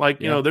 man. Like,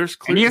 there's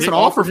and he has an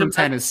offer from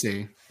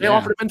Tennessee. They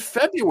offered him in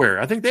February.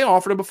 I think they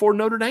offered him before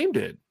Notre Dame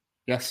did.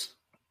 Yes.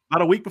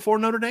 About a week before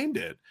Notre Dame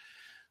did.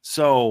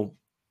 So,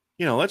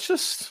 let's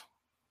just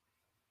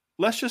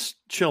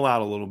chill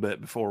out a little bit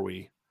before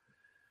we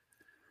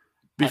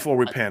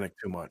panic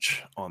too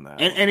much on that.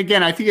 And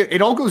again, I think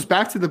it all goes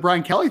back to the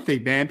Brian Kelly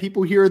thing, man.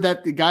 People hear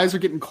that the guys are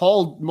getting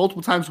called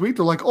multiple times a week.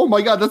 They're like, oh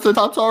my God, that's the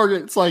top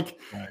target. It's like,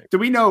 Do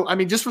we know? I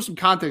mean, just for some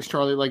context,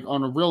 Charlie, like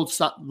on a real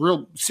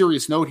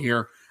serious note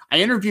here, I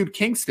interviewed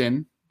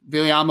Kingston,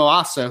 Viliamo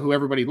Asa, who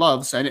everybody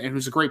loves, and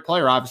who's a great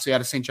player, obviously,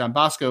 out of St. John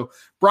Bosco.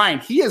 Brian,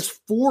 he has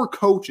 4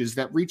 coaches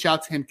that reach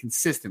out to him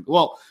consistently.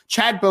 Well,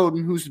 Chad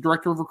Bowden, who's the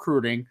director of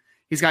recruiting.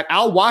 He's got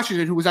Al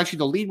Washington, who was actually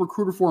the lead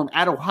recruiter for him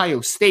at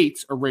Ohio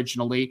State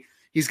originally.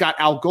 He's got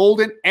Al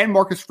Golden and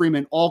Marcus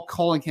Freeman all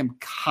calling him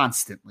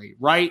constantly,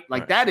 right?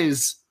 Like that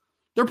is,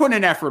 they're putting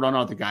an effort on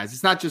other guys.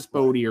 It's not just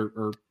Bodie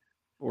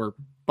or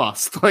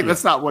bust. Like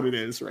that's not what it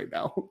is right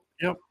now.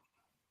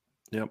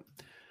 Yep.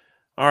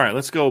 All right,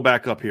 let's go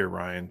back up here,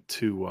 Ryan,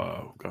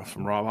 to go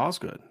from Rob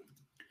Osgood.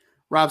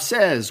 Rob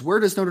says, where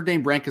does Notre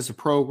Dame rank as a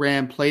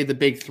program? Play the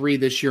big three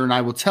this year, and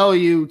I will tell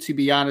you, to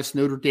be honest,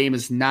 Notre Dame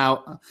is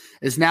now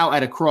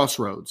at a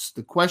crossroads.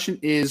 The question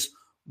is,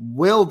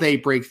 will they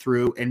break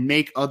through and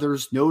make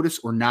others notice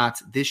or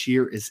not? This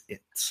year is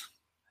it.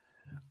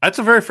 That's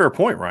a very fair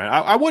point, Ryan.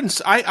 I wouldn't.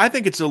 I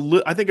think it's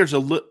I think there's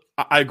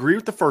I agree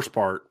with the first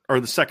part or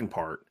the second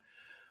part,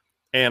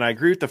 and I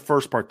agree with the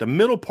first part. The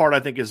middle part,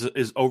 I think, is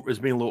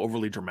being a little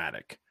overly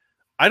dramatic.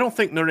 I don't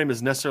think Notre Dame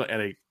is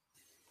necessarily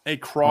at a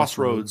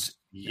crossroads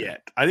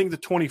yet. I think the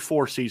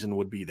 24 season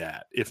would be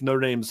that. If Notre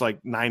Dame's like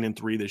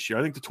 9-3 this year,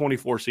 I think the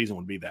 24 season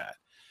would be that.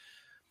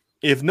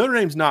 If Notre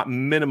Dame's not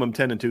minimum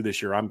 10-2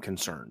 this year, I'm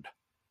concerned.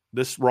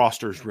 This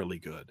roster is really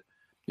good.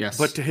 Yes.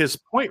 But to his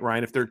point,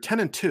 Ryan, if they're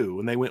 10-2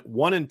 and they went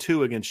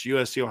 1-2 against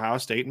USC, Ohio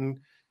State, and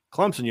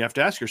Clemson, you have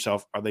to ask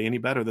yourself, are they any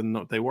better than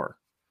what they were?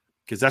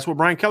 Because that's what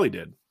Brian Kelly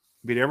did.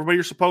 Beat everybody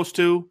you're supposed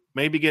to,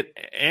 maybe get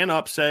an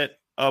upset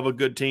of a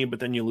good team,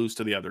 but then you lose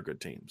to the other good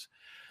teams.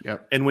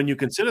 Yep. And when you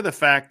consider the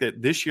fact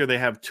that this year they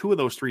have 2 of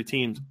those 3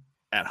 teams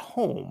at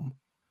home,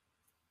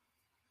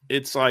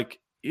 it's like,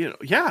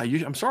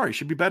 I'm sorry, you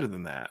should be better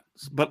than that.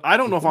 But I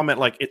don't know if I'm at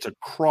like it's a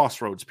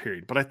crossroads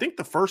period. But I think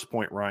the first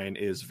point, Ryan,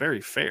 is very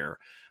fair.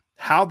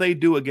 How they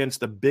do against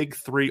the big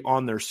 3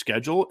 on their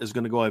schedule is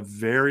going to go a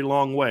very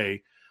long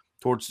way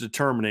towards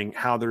determining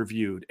how they're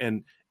viewed.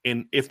 And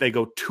if they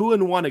go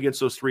 2-1 against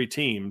those 3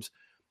 teams,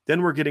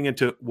 then we're getting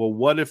into, well,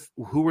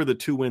 who are the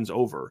 2 wins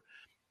over?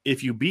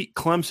 If you beat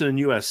Clemson and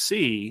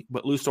USC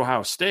but lose to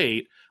Ohio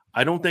State,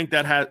 I don't think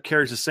that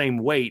carries the same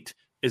weight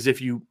as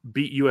if you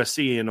beat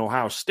USC and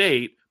Ohio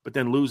State but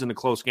then lose in a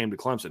close game to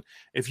Clemson.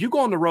 If you go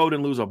on the road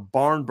and lose a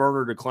barn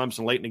burner to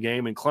Clemson late in the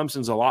game and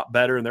Clemson's a lot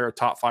better and they're a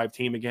top 5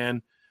 team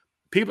again,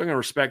 people are going to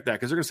respect that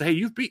because they're going to say, hey,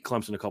 you've beat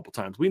Clemson a couple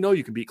times. We know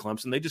you can beat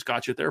Clemson. They just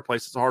got you at their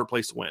place. It's a hard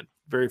place to win.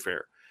 Very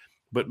fair.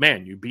 But,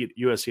 man, you beat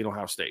USC and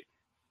Ohio State.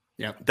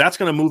 Yeah, that's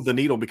going to move the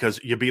needle because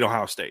you beat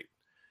Ohio State.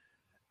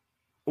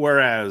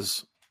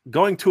 Whereas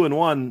going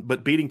 2-1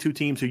 but beating 2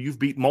 teams who you've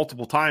beat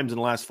multiple times in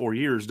the last 4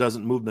 years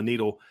doesn't move the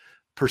needle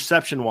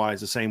perception-wise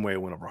the same way a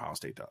win over Ohio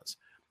State does.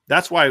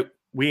 That's why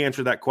we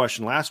answered that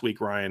question last week,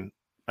 Ryan,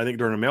 I think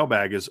during a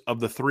mailbag, is of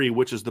the 3,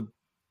 which is the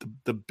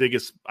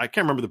biggest – I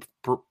can't remember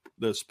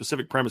the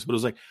specific premise, but it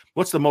was like,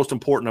 what's the most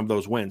important of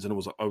those wins? And it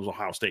was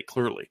Ohio State,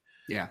 clearly.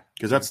 Yeah.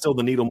 Because that's still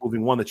the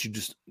needle-moving one that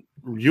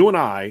you and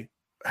I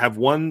have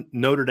one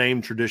Notre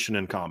Dame tradition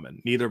in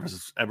common. Neither of us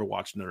has ever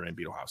watched Notre Dame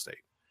beat Ohio State.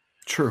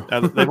 True.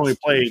 Now, they've only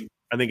played,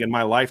 I think, in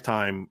my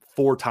lifetime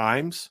 4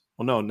 times.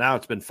 Well, no, now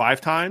it's been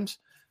 5 times,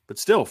 but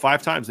still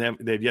 5 times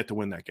they've yet to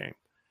win that game.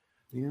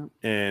 Yeah.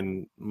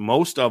 And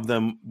most of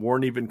them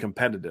weren't even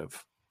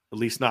competitive, at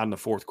least not in the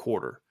fourth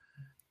quarter.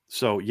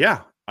 So,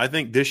 yeah, I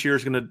think this year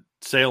is going to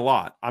say a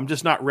lot. I'm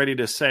just not ready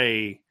to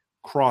say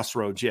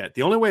crossroads yet.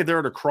 The only way they're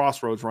at a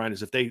crossroads, Ryan,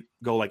 is if they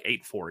go like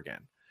 8-4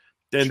 again.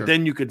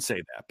 Then you could say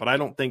that. But I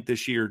don't think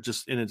this year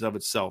just in and of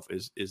itself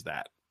is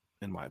that,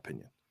 in my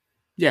opinion.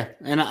 Yeah,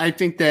 and I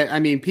think that,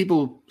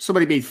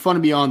 somebody made fun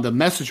of me on the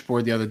message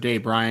board the other day,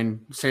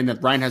 Brian, saying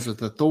that Ryan has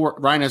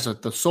a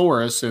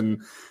thesaurus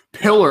and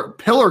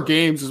pillar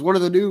games is one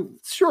of the new.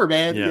 Sure,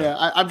 man.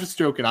 Yeah, I'm just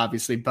joking,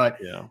 obviously, but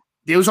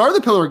those are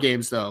the pillar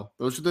games, though.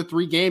 Those are the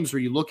 3 games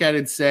where you look at it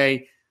and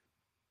say,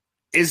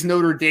 is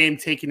Notre Dame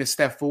taking a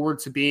step forward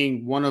to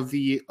being one of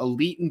the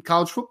elite in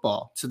college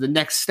football, to the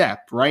next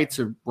step, right?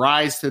 To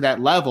rise to that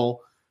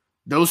level.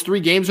 Those 3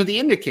 games are the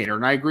indicator,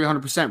 and I agree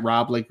 100%,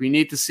 Rob. Like, we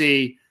need to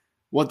see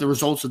what the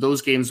results of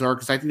those games are,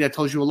 because I think that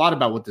tells you a lot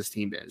about what this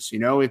team is. You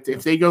know, if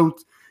they go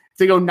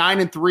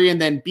 9-3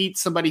 and then beat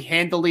somebody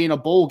handily in a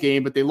bowl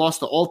game, but they lost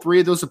to all 3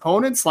 of those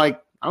opponents,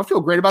 like, I don't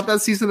feel great about that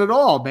season at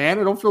all, man.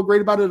 I don't feel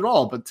great about it at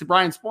all. But to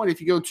Brian's point,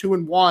 if you go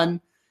 2-1,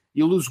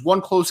 you lose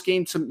 1 close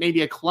game to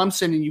maybe a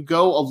Clemson, and you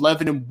go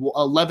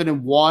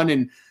 11-1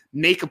 and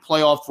make a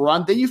playoff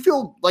run, then you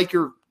feel like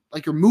you're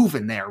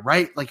moving there,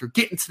 right? Like you're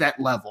getting to that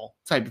level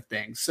type of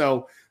thing.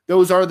 So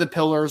those are the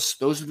pillars.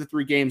 Those are the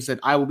 3 games that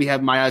I will be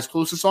having my eyes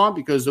closest on,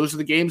 because those are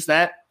the games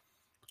that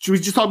 – we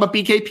just talked about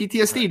BK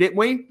PTSD, didn't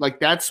we?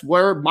 Like, that's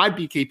where my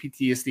BK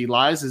PTSD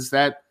lies, is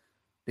that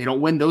they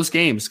don't win those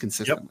games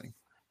consistently. Yep.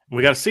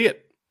 We got to see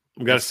it.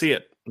 We got to see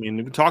it. I mean,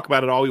 we can talk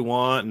about it all we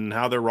want and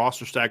how their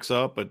roster stacks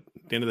up, but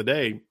at the end of the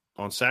day,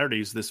 on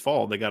Saturdays this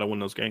fall, they got to win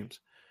those games.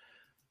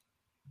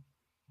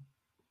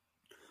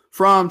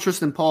 From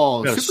Tristan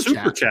Paul,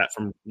 super chat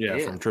from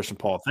Tristan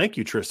Paul. Thank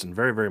you, Tristan,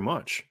 very, very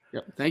much.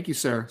 Yep, thank you,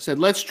 sir. Said,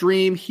 let's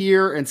dream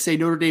here and say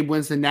Notre Dame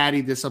wins the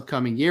Natty this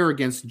upcoming year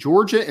against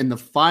Georgia in the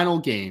final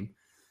game.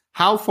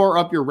 How far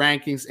up your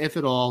rankings, if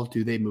at all,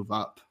 do they move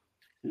up?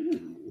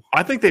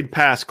 I think they'd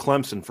pass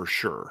Clemson for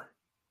sure.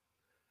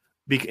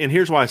 And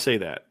here's why I say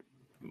that.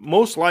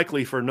 most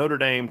likely for Notre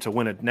Dame to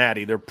win a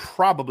natty, they're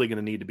probably going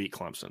to need to beat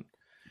Clemson.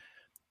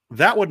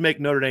 That would make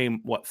Notre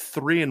Dame,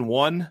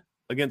 3-1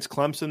 against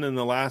Clemson in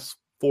the last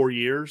 4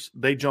 years.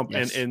 They jump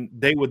and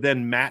they would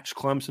then match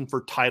Clemson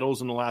for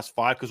titles in the last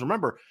 5. Because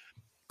remember,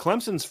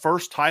 Clemson's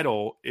first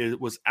title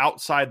was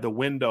outside the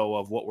window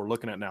of what we're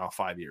looking at now,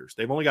 5 years.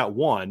 They've only got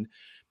one,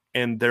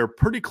 and they're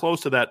pretty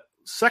close to that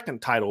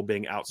second title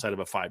being outside of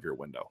a 5-year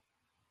window,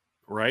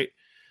 right?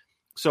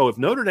 So if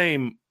Notre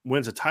Dame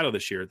wins a title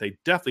this year, they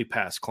definitely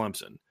pass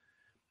Clemson.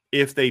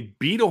 If they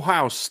beat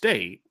Ohio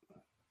State,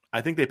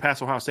 I think they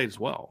pass Ohio State as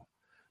well,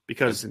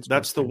 because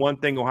that's the one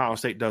thing Ohio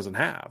State doesn't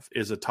have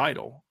is a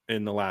title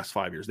in the last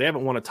 5 years. They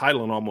haven't won a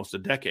title in almost a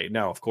decade.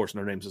 Now, of course,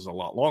 Notre Dame's is a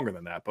lot longer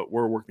than that, but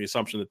we're working the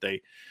assumption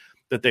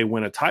that they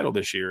win a title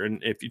this year.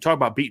 And if you talk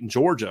about beating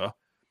Georgia,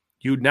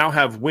 you now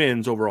have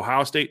wins over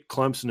Ohio State,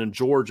 Clemson, and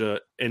Georgia,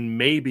 and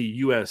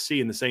maybe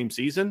USC in the same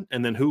season.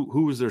 And then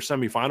who is their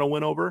semifinal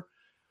win over?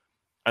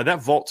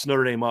 That vaults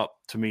Notre Dame up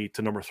to me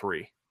to number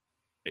 3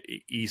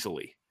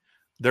 easily.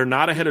 They're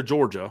not ahead of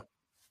Georgia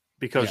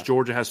because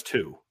Georgia has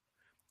 2.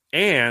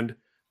 And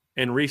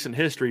in recent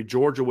history,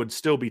 Georgia would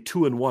still be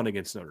 2-1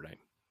 against Notre Dame.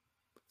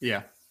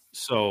 Yeah.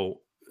 So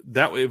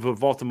that would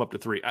vault them up to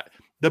 3.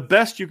 The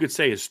best you could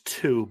say is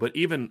 2, but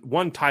even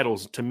 1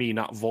 title's to me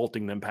not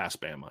vaulting them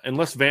past Bama,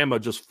 unless Bama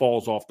just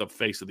falls off the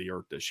face of the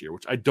earth this year,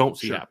 which I don't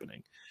see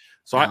happening.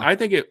 So I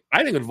think it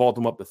would vault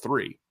them up to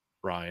 3,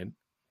 Ryan.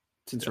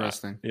 It's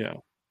interesting. Yeah.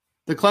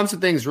 The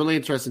Clemson thing is really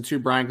interesting too,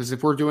 Brian, because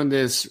if we're doing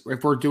this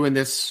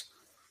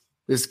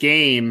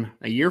game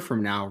a year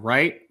from now,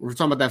 right? We're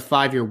talking about that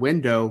 5-year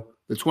window.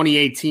 The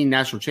 2018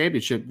 national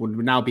championship would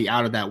now be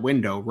out of that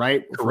window,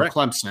 right? Correct. For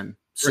Clemson.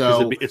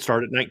 So it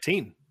started at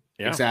 19.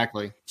 Yeah.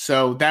 Exactly.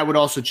 So that would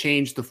also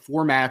change the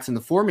formats and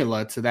the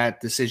formula to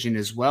that decision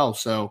as well.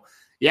 So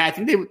yeah, I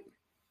think they would.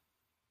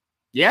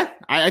 Yeah,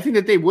 I think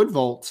that they would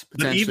vault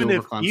potentially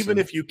over Clemson. Even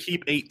if you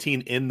keep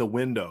 18 in the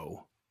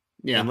window,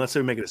 and let's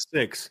say we make it a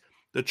 6,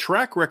 the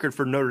track record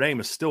for Notre Dame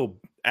is still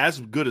as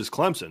good as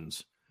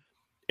Clemson's,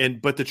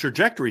 but the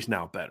trajectory is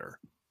now better.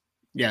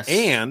 Yes,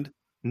 and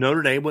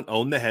Notre Dame would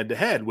own the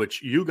head-to-head,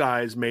 which you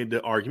guys made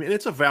the argument, and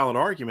it's a valid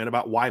argument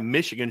about why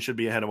Michigan should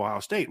be ahead of Ohio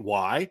State.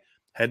 Why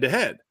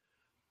head-to-head?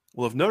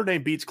 Well, if Notre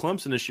Dame beats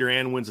Clemson this year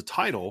and wins a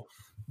title,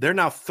 they're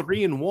now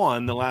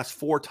 3-1 the last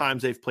 4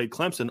 times they've played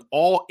Clemson,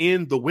 all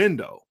in the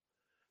window,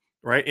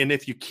 right? And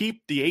if you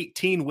keep the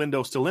 18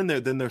 window still in there,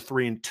 then they're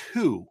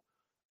 3-2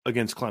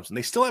 against Clemson.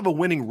 They still have a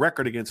winning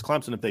record against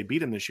Clemson if they beat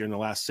them this year in the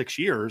last 6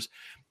 years,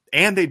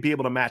 and they'd be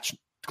able to match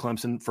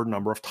Clemson for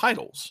number of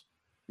titles.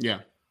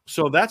 Yeah.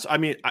 So that's,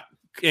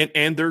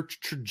 and they're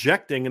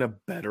trajecting in a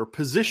better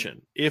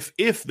position if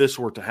this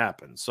were to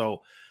happen.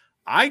 So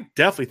I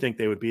definitely think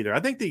they would be there.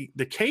 I think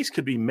the case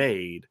could be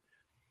made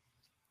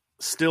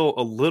still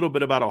a little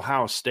bit about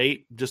Ohio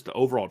State, just the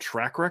overall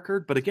track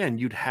record. But again,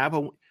 you'd have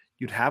a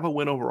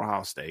win over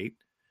Ohio State.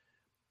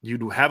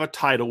 You'd have a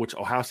title, which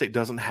Ohio State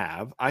doesn't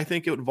have. I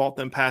think it would vault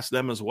them past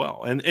them as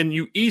well. And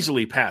you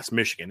easily pass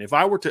Michigan. If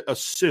I were to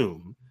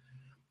assume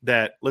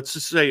that, let's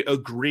just say,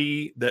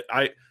 agree that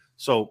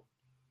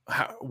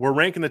we're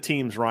ranking the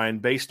teams, Ryan,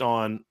 based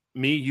on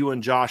me, you,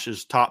 and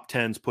Josh's top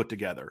 10s put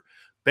together.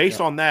 Based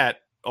on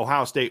that,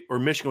 Ohio State or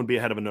Michigan would be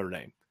ahead of a Notre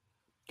Dame,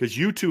 because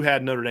you two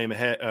had Notre Dame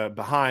ahead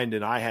behind,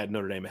 and I had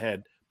Notre Dame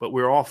ahead. But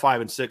we were all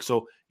 5 and 6.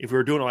 So if we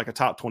were doing it like a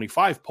top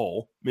 25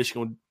 poll,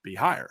 Michigan would be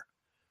higher.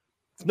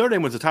 If Notre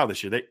Dame wins the title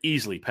this year, they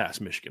easily pass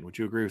Michigan. Would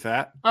you agree with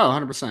that? Oh,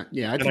 100%.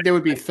 Yeah, I think they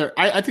would be third.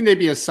 I think they'd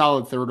be a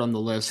solid third on the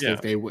list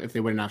if they win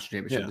a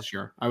national championship this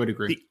year. I would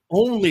agree. The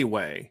only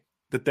way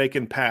that they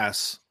can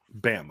pass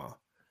Bama,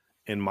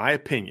 in my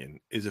opinion,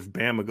 is if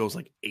Bama goes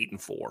like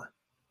 8-4.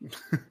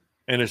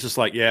 And it's just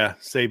like,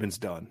 Saban's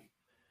done.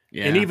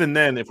 Yeah. And even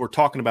then, if we're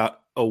talking about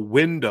a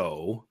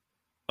window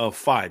of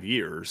 5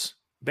 years,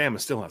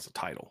 Bama still has a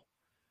title.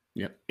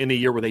 Yep. In a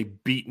year where they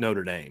beat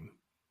Notre Dame.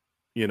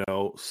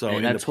 So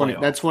and that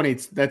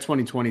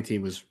 2020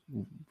 team was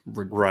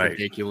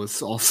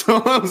ridiculous. Also,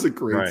 that was a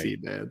great team,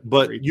 man.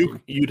 But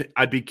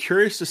I'd be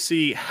curious to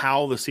see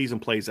how the season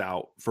plays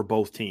out for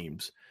both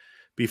teams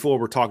before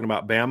we're talking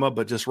about Bama.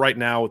 But just right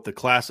now with the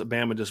class that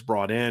Bama just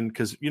brought in,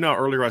 because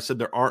earlier I said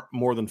there aren't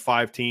more than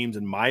 5 teams,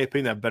 in my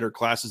opinion, that have better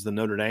classes than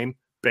Notre Dame.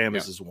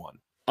 Bama's is one.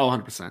 Oh,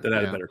 100%. That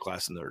had a better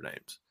class than Notre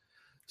Dame's.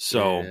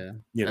 So,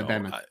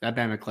 that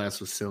Bama class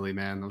was silly,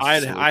 man.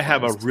 I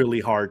have a really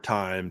hard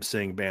time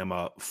seeing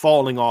Bama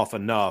falling off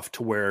enough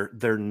to where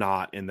they're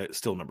not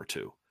still number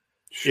 2,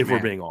 if we're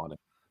being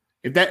honest.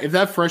 If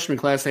that freshman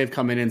class they have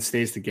coming in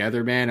stays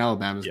together, man,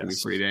 Alabama's going to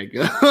be pretty dang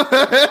good.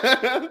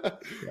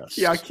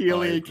 Yeah,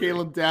 Keely and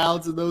Caleb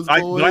Downs and those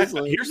boys.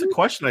 Here's the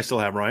question I still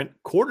have, Ryan.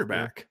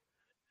 Quarterback.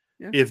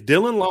 Yeah.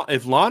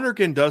 If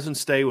Lonergan doesn't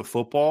stay with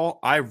football,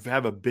 I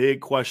have a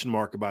big question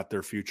mark about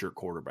their future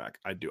quarterback.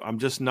 I do. I'm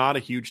just not a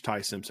huge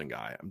Ty Simpson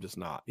guy. I'm just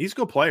not. He's a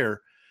good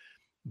player,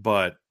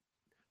 but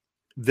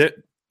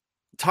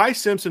Ty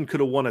Simpson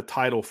could have won a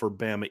title for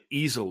Bama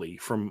easily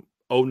from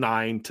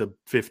 09 to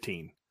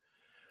 15.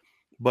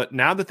 But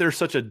now that they're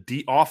such a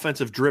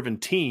offensive-driven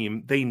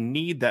team, they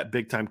need that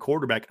big-time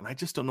quarterback, and I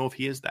just don't know if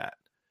he is that.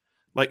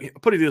 Like,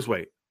 put it this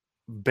way,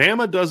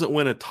 Bama doesn't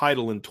win a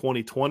title in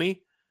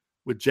 2020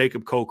 with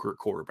Jacob Coker at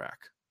quarterback.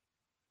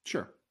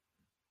 Sure.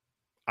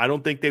 I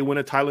don't think they win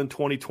a title in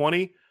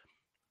 2020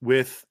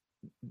 with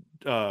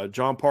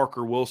John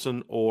Parker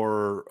Wilson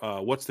or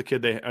what's the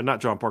kid not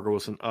John Parker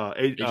Wilson,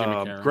 Greg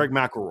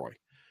McElroy.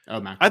 Oh,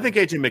 McElroy. I think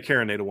A.J.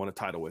 McCarron they'd have won a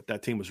title with.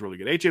 That team was really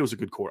good. A.J. was a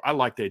good quarterback. I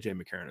liked A.J.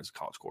 McCarron as a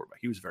college quarterback.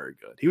 He was very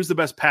good. He was the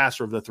best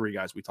passer of the three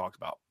guys we talked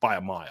about by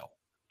a mile,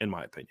 in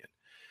my opinion.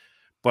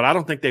 But I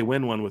don't think they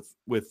win one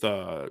with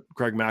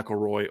Greg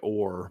McElroy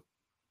or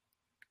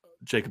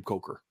Jacob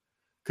Coker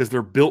because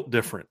they're built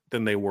different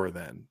than they were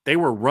then. They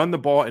were run the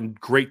ball and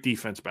great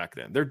defense back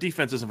then. Their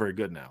defense isn't very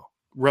good now,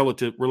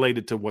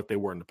 related to what they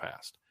were in the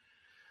past.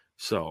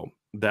 So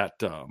that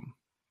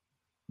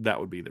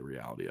would be the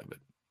reality of it.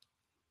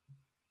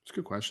 It's a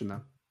good question,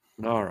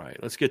 though. All right,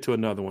 let's get to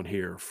another one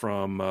here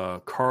from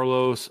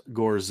Carlos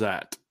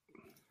Gorzat.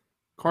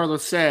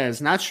 Carlos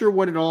says, not sure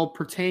what it all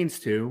pertains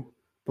to,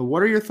 but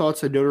what are your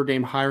thoughts on Notre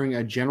Dame hiring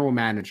a general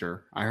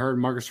manager? I heard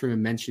Marcus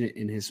Freeman mention it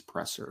in his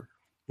presser.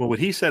 Well, what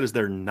he said is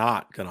they're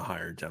not going to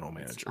hire a general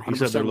manager. He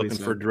said they're looking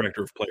for a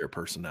director of player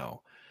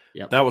personnel.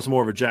 Yep. That was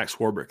more of a Jack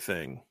Swarbrick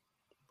thing.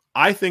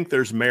 I think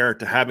there's merit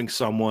to having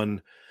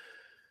someone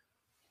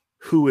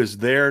who is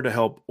there to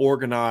help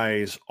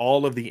organize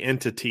all of the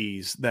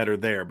entities that are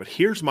there. But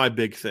here's my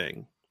big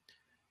thing.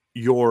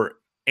 Your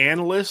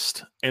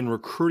analyst and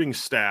recruiting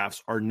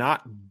staffs are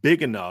not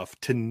big enough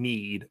to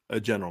need a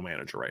general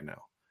manager right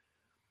now.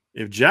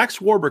 If Jack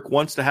Swarbrick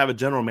wants to have a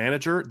general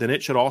manager, then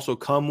it should also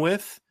come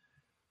with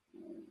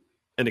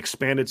an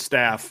expanded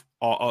staff,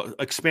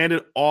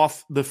 expanded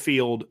off the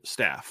field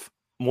staff,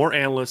 more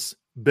analysts,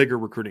 bigger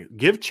recruiting.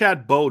 Give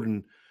Chad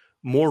Bowden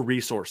more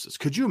resources.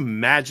 Could you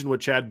imagine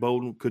what Chad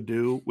Bowden could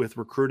do with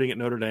recruiting at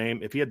Notre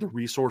Dame if he had the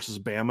resources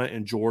Bama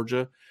and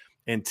Georgia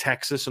and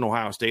Texas and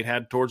Ohio State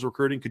had towards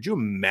recruiting? Could you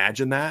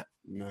imagine that?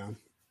 No.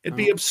 It'd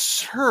be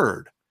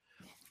absurd.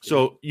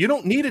 So you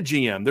don't need a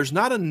GM. There's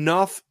not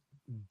enough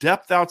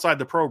depth outside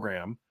the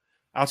program,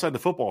 outside the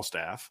football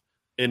staff,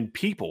 and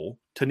people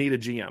to need a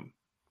GM.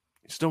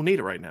 You just don't need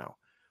it right now.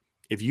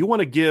 If you want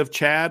to give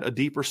Chad a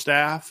deeper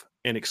staff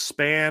and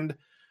expand,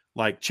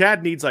 like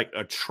Chad needs like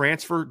a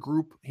transfer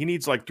group. He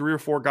needs like 3 or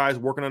 4 guys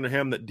working under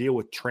him that deal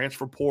with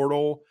transfer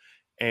portal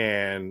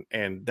and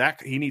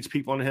that he needs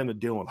people under him that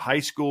deal with high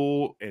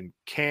school and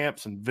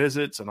camps and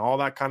visits and all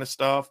that kind of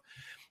stuff.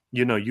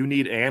 You know, you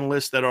need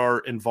analysts that are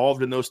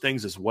involved in those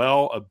things as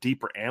well, a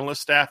deeper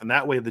analyst staff. And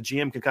that way the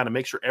GM can kind of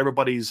make sure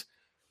everybody's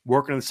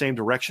working in the same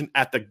direction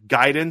at the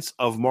guidance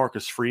of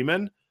Marcus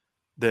Freeman.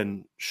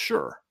 Then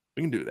sure,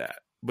 we can do that.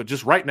 But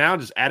just right now,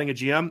 just adding a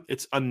GM,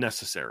 it's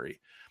unnecessary.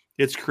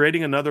 It's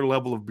creating another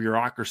level of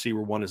bureaucracy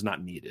where one is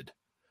not needed.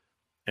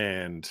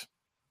 And,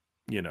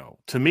 you know,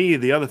 to me,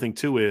 the other thing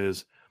too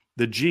is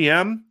the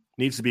GM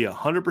needs to be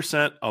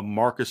 100% a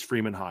Marcus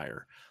Freeman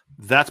hire.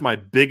 That's my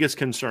biggest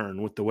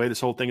concern with the way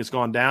this whole thing has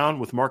gone down,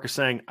 with Marcus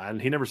saying,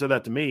 and he never said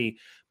that to me,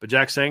 but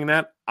Jack saying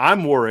that.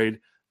 I'm worried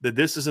that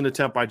this is an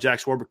attempt by Jack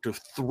Swarbrick to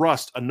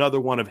thrust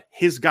another one of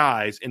his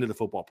guys into the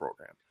football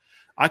program.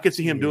 I could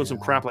see him doing some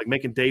crap like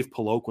making Dave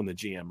Paloquin the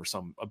GM or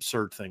some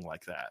absurd thing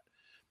like that.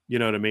 You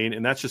know what I mean?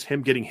 And that's just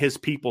him getting his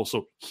people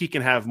so he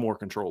can have more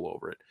control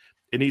over it.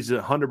 It needs to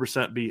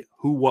 100% be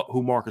who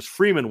Marcus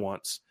Freeman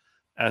wants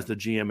as the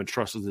GM and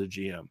trusts as the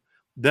GM.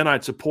 Then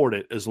I'd support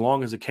it as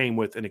long as it came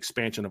with an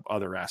expansion of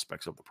other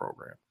aspects of the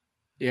program.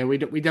 Yeah, we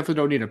definitely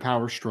don't need a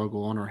power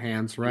struggle on our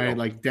hands, right? No.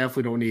 Like,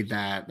 definitely don't need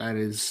that. That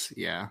is,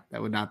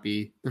 that would not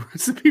be the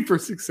recipe for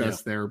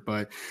success there.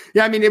 But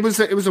yeah, I mean, it was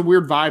a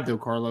weird vibe though,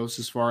 Carlos.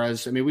 As far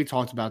as, I mean, we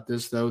talked about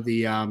this though,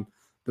 the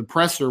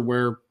presser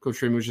where Coach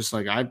Freeman was just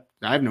like, I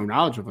have no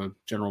knowledge of a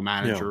general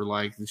manager. Yeah.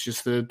 Like, it's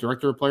just the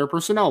director of player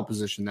personnel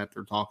position that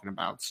they're talking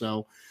about.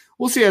 So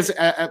we'll see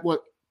at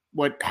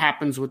what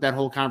happens with that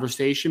whole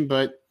conversation.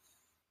 But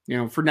you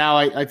know, for now,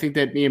 I think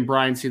that me and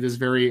Brian see this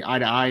very eye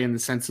to eye in the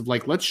sense of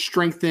like, let's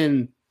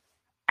strengthen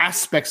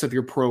aspects of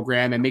your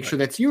program and make sure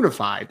that's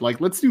unified. Like,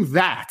 let's do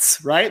that,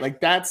 right? Like,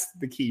 that's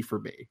the key for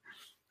me.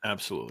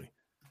 Absolutely.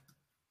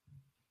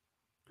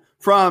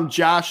 From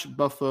Josh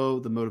Buffo,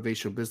 the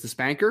motivational business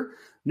banker,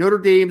 Notre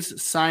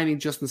Dame's signing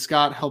Justin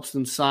Scott helps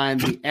them sign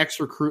the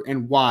ex-recruit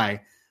and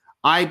why.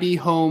 I be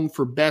home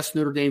for best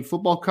Notre Dame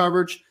football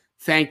coverage.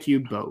 Thank you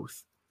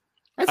both.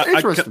 That's an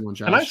interesting one,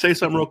 Josh. Can I say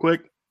something real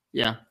quick?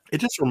 Yeah. It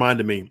just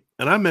reminded me,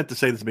 and I meant to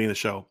say this at the beginning of the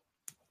show.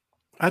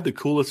 I had the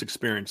coolest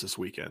experience this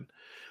weekend.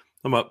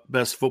 I'm about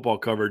best football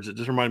coverage. It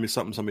just reminded me of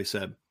something somebody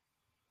said.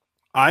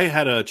 I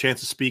had a chance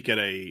to speak at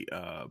a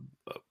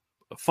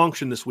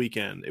function this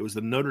weekend. It was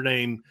the Notre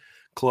Dame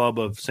Club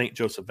of St.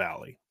 Joseph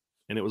Valley,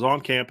 and it was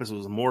on campus. It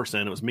was in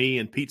Morrison. It was me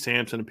and Pete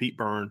Sampson and Pete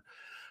Byrne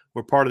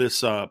were part of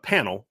this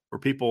panel where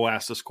people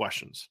asked us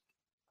questions.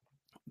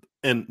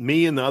 And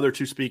me and the other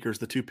two speakers,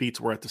 the two Petes,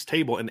 were at this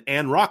table, and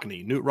Ann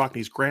Rockney, Newt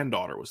Rockney's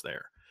granddaughter, was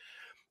there.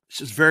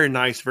 She's very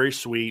nice, very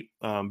sweet,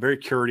 very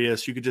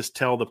courteous. You could just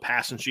tell the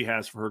passion she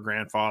has for her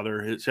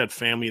grandfather. She had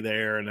family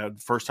there, and the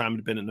first time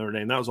had been at Notre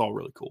Dame. That was all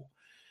really cool.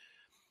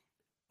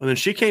 And then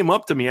she came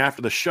up to me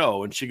after the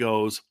show, and she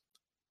goes,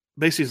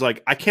 basically, she's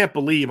like, I can't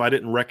believe I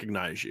didn't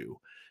recognize you.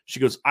 She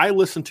goes, I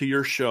listen to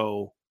your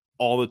show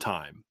all the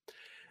time.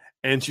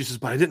 And she says,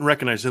 but I didn't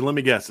recognize you. Let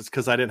me guess. It's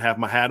because I didn't have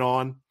my hat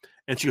on.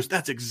 And she goes,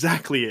 that's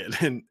exactly it.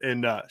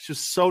 And she's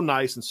so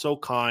nice and so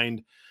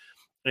kind.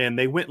 And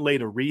they went and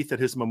laid a wreath at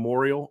his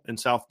memorial in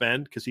South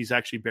Bend because he's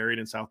actually buried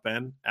in South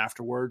Bend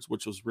afterwards,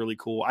 which was really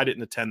cool. I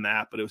didn't attend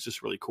that, but it was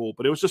just really cool.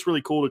 But it was just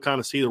really cool to kind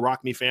of see the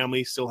Rockne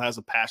family still has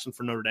a passion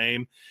for Notre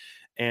Dame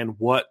and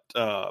what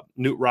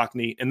Newt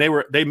Rockne, and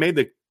they made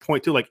the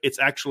point too, like it's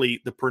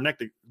actually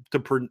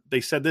they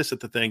said this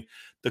at the thing,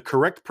 the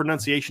correct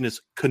pronunciation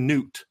is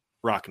Knute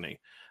Rockne. I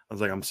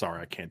was like, I'm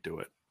sorry, I can't do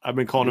it. I've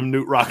been calling him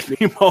Newt Rockne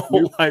my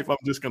whole life. I'm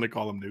just going to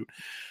call him Newt.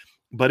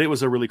 But it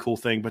was a really cool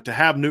thing. But to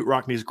have Newt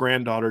Rockne's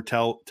granddaughter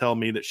tell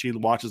me that she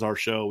watches our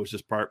show was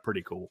just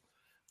pretty cool.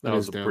 That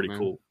was a dope, pretty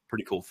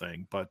cool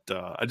thing. But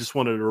I just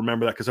wanted to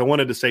remember that because I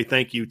wanted to say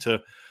thank you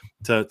to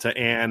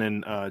Ann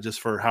and just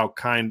for how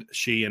kind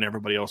she and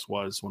everybody else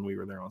was when we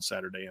were there on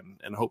Saturday,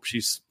 and hope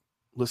she's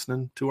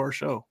listening to our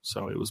show.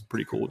 So it was a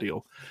pretty cool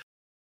deal.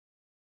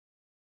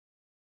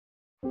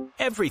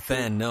 Every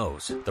fan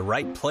knows the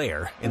right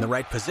player in the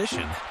right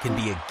position can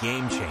be a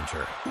game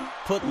changer.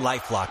 Put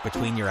LifeLock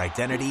between your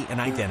identity and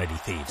identity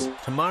thieves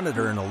to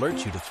monitor and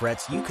alert you to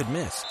threats you could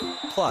miss.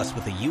 Plus,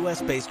 with a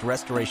U.S.-based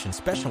restoration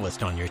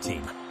specialist on your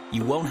team,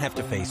 you won't have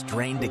to face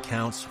drained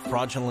accounts,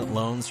 fraudulent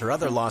loans, or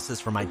other losses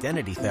from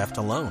identity theft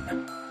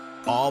alone.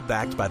 All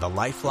backed by the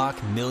LifeLock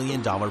 $1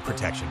 Million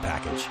Protection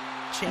Package.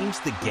 Change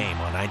the game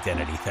on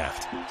identity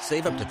theft.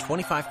 Save up to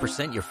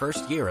 25% your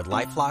first year at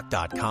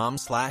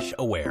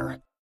LifeLock.com/aware.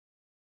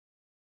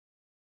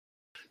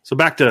 So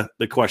back to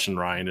the question,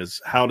 Ryan,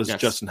 is how does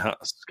Justin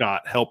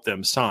Scott help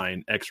them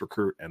sign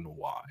ex-recruit and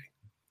why?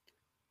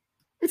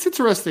 It's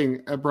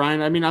interesting,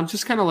 Brian. I mean, I'm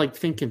just kind of like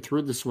thinking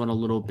through this one a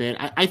little bit.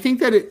 I think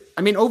that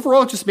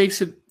overall it just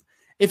makes it,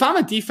 if I'm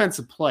a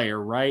defensive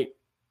player, right?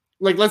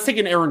 Like, let's take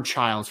an Aaron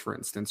Childs, for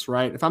instance,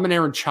 right? If I'm an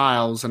Aaron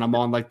Childs and I'm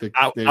on like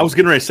I was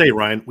getting ready to say,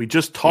 Ryan, we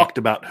just talked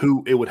about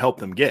who it would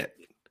help them get.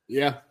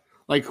 Yeah.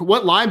 Like,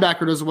 what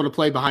linebacker doesn't want to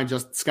play behind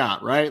Justin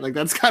Scott, right? Like,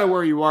 that's kind of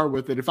where you are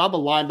with it. If I'm a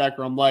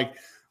linebacker, I'm like,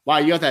 wow,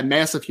 you got that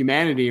massive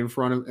humanity in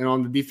front of and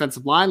on the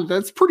defensive line.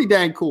 That's pretty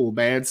dang cool,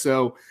 man.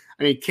 So,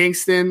 I mean,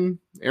 Kingston,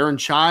 Aaron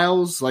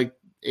Childs, like,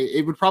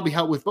 it would probably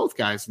help with both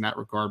guys in that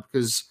regard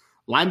because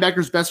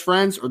linebackers' best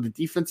friends are the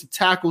defensive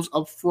tackles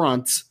up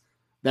front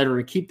that are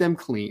going to keep them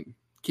clean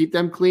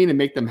and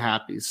make them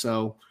happy.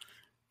 So,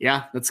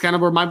 yeah, that's kind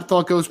of where my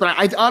thought goes. But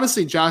I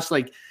honestly, Josh,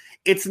 like,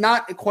 it's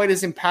not quite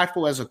as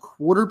impactful as a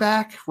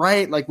quarterback,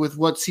 right? Like with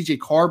what CJ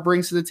Carr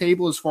brings to the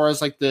table as far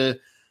as like the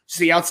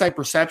outside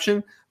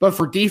perception. But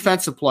for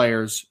defensive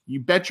players,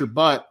 you bet your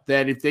butt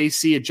that if they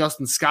see a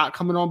Justin Scott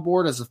coming on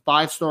board as a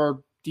 5-star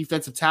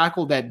defensive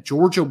tackle that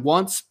Georgia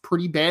wants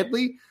pretty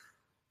badly,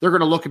 they're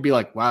going to look and be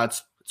like, wow,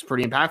 it's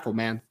pretty impactful,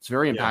 man. It's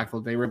very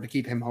impactful. They were able to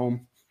keep him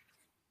home.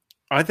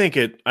 I think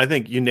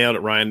you nailed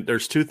it, Ryan.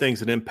 There's two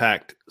things that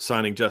impact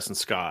signing Justin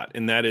Scott,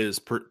 and that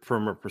is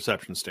from a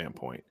perception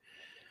standpoint.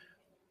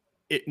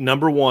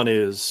 Number one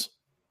is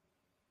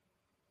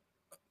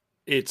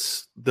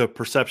it's the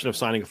perception of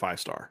signing a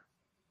 5-star,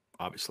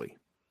 obviously.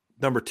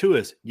 Number two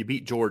is you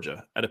beat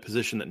Georgia at a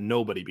position that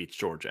nobody beats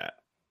Georgia at.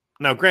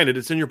 Now, granted,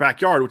 it's in your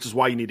backyard, which is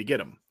why you need to get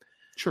them.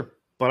 Sure.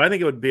 But I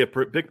think it would be a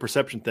big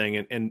perception thing,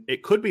 and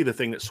it could be the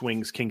thing that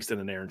swings Kingston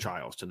and Aaron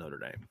Childs to Notre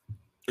Dame.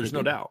 There's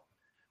no doubt.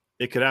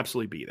 It could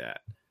absolutely be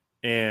that.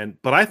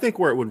 But I think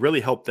where it would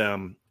really help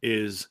them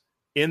is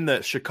in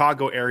the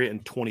Chicago area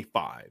in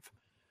 25.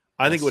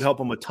 I think it would help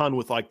them a ton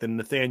with like the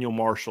Nathaniel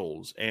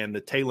Marshalls and the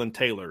Talon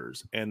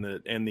Taylors and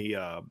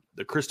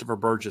the Christopher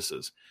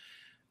Burgesses.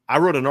 I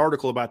wrote an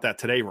article about that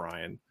today,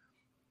 Ryan.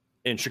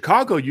 And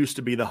Chicago used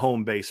to be the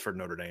home base for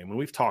Notre Dame, and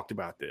we've talked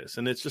about this.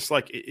 And it's just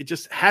like it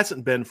just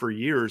hasn't been for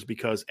years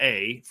because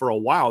for a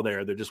while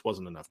there just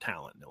wasn't enough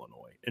talent in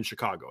Illinois, in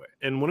Chicago.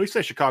 And when we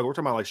say Chicago, we're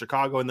talking about like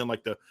Chicago and then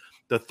like the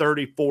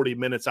 30, 40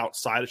 minutes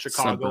outside of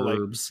Chicago,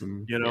 suburbs,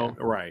 like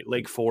right,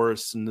 Lake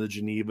Forest and the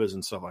Genevas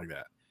and stuff like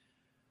that.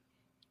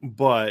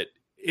 But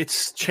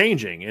it's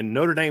changing, and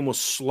Notre Dame was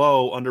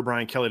slow under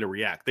Brian Kelly to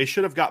react. They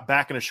should have got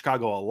back into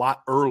Chicago a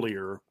lot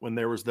earlier when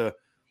there was the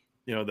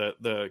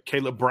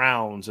Caleb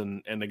Browns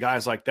and the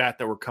guys like that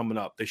were coming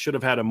up. They should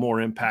have had a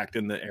more impact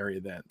in the area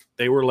then.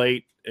 They were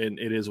late, and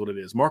it is what it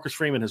is. Marcus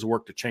Freeman has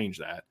worked to change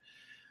that.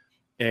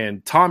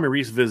 And Tommy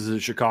Rees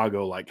visited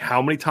Chicago like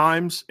how many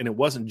times? And it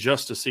wasn't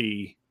just to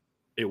see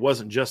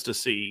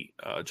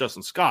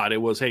Justin Scott. It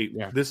was,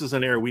 this is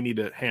an area we need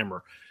to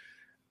hammer.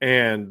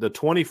 And the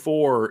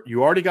 24,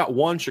 you already got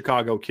one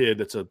Chicago kid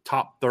that's a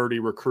top 30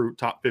 recruit,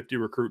 top 50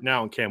 recruit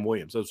now in Cam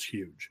Williams. That's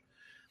huge.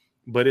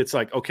 But it's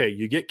like, okay,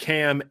 you get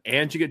Cam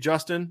and you get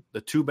Justin,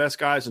 the two best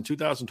guys in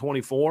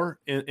 2024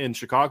 in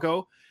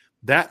Chicago.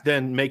 That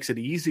then makes it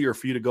easier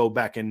for you to go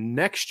back in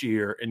next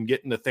year and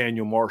get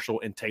Nathaniel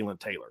Marshall and Talon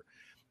Taylor.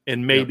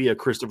 and maybe a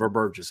Christopher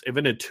Burgess. If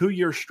in a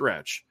 2-year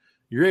stretch,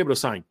 you're able to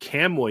sign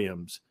Cam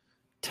Williams,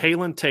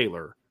 Taylon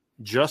Taylor,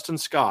 Justin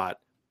Scott,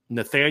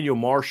 Nathaniel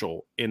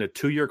Marshall in a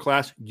 2-year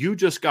class, you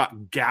just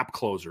got gap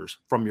closers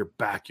from your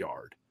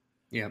backyard.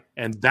 Yeah.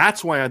 And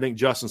that's why I think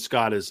Justin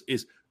Scott is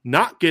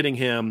not getting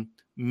him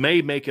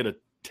may make it a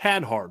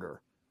tad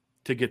harder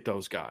to get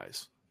those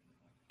guys.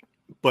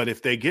 But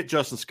if they get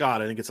Justin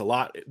Scott, I think it's a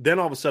lot. Then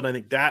all of a sudden, I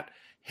think that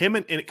him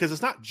and because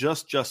it's not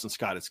just Justin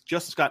Scott, it's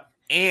Justin Scott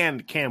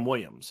and Cam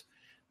Williams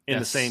in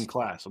the same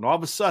class. And all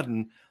of a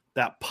sudden,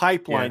 that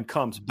pipeline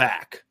comes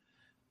back,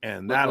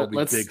 and that'll be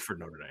big for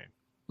Notre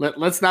Dame.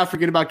 Let's not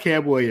forget about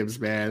Cam Williams,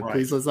 man. Right.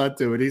 Please, let's not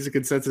do it. He's a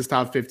consensus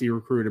top 50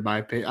 recruit in my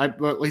opinion.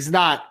 Well, he's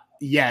not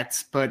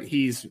yet, but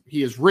he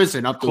has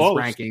risen up those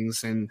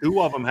rankings. And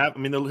 2 of them have. I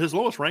mean, his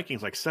lowest ranking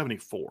is like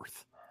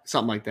 74th.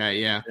 Something like that,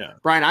 yeah.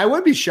 Brian, I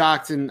would be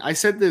shocked, and I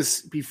said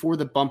this before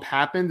the bump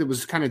happened. It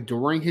was kind of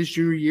during his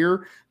junior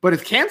year. But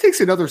if Cam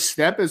takes another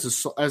step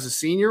as a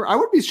senior, I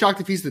would be shocked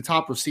if he's the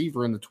top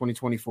receiver in the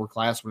 2024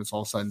 class when it's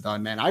all said and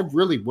done, man. I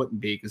really wouldn't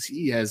be because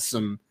he has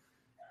some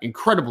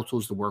incredible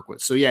tools to work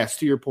with. So, yes,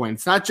 to your point,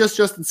 it's not just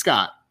Justin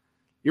Scott.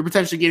 You're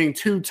potentially getting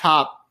 2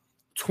 top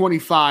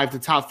 25 to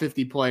top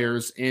 50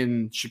 players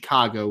in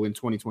Chicago in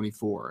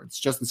 2024. It's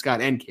Justin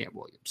Scott and Cam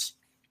Williams.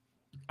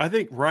 I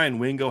think Ryan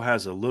Wingo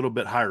has a little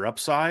bit higher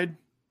upside,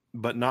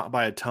 but not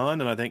by a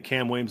ton. And I think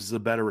Cam Williams is a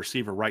better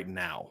receiver right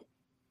now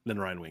than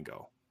Ryan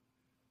Wingo.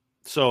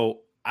 So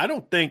I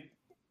don't think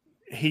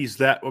he's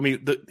that. I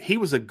mean, he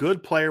was a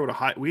good player with a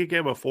high. We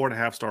gave him a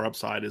 4.5-star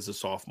upside as a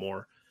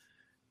sophomore,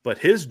 but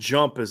his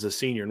jump as a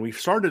senior, and we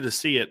started to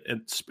see it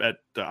at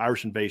the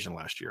Irish Invasion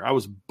last year. I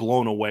was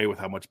blown away with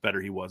how much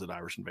better he was at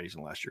Irish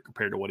Invasion last year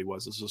compared to what he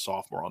was as a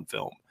sophomore on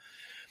film.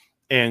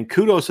 And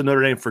kudos to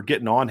Notre Dame for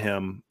getting on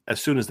him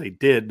as soon as they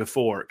did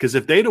before. Because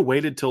if they'd have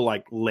waited till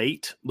like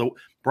late,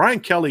 Brian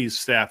Kelly's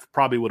staff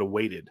probably would have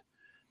waited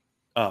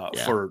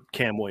for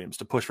Cam Williams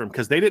to push for him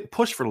because they didn't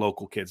push for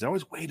local kids. They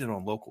always waited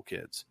on local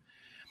kids.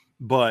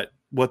 But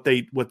what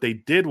they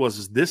did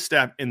was this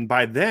staff, and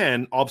by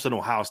then, all of a sudden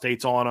Ohio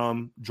State's on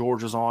them,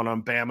 Georgia's on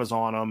them, Bama's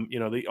on them. You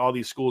know, all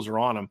these schools are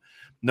on them.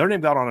 Notre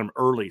Dame got on him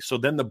early. So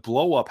then the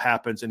blow up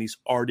happens, and he's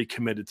already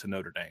committed to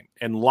Notre Dame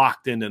and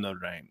locked into Notre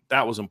Dame.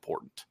 That was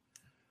important.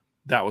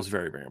 That was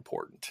very, very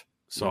important.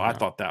 So I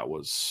thought that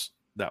was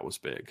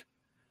big.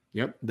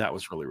 Yep. That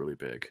was really, really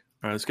big.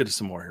 All right, let's get to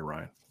some more here,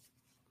 Ryan.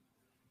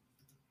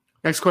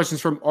 Next question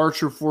is from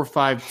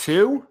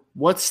Archer452.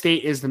 What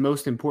state is the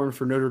most important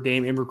for Notre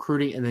Dame in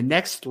recruiting in the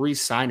next 3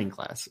 signing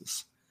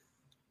classes?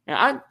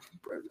 And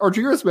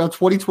Archer, you're about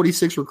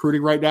 2026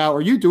 recruiting right now.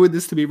 Are you doing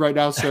this to me right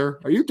now, sir?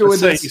 Are you doing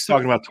this? He's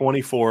talking about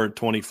 24,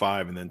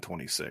 25, and then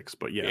 26.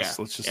 But yes,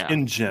 let's just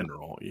in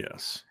general,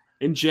 yes.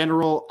 In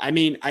general, I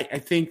mean, I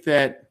think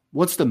that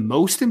what's the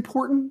most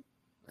important?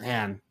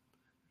 Man,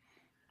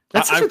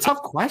 that's such a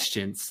tough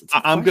question.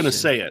 I'm going to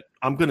say it.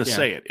 I'm going to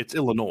say it. It's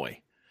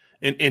Illinois.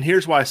 And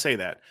here's why I say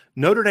that.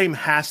 Notre Dame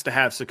has to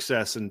have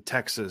success in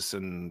Texas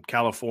and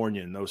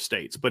California and those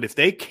states. But if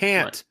they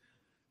can't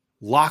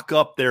lock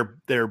up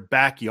their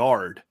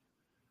backyard,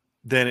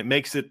 then it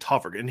makes it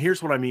tougher. And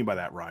here's what I mean by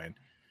that, Ryan.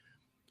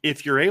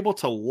 If you're able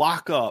to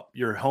lock up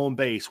your home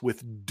base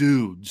with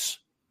dudes,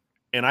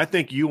 and I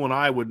think you and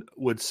I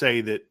would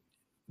say that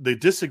the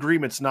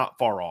disagreement's not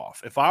far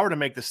off. If I were to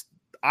make this,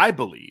 I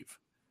believe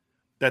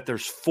that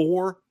there's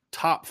 4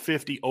 top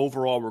 50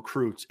 overall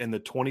recruits in the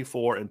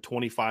 24 and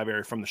 25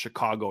 area from the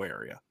Chicago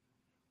area.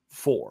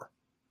 4.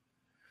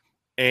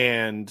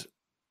 And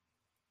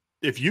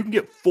if you can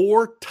get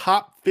 4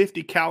 top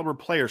 50 caliber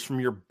players from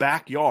your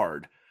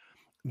backyard,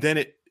 then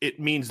it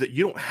means that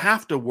you don't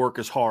have to work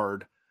as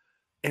hard.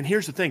 And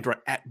here's the thing, right?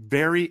 At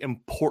very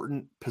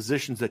important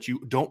positions that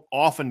you don't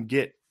often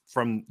get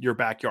from your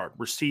backyard,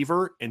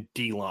 receiver and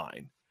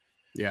D-line.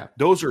 Yeah.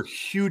 Those are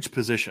huge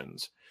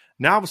positions.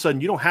 Now, all of a sudden,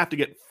 you don't have to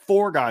get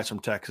 4 guys from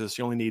Texas.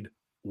 You only need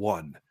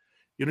 1.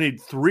 You don't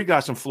need 3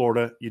 guys from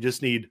Florida. You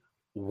just need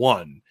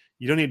 1.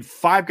 You don't need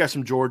 5 guys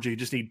from Georgia. You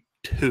just need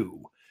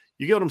 2.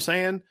 You get what I'm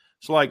saying?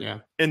 So,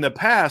 in the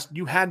past,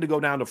 you had to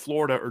go down to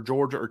Florida or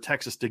Georgia or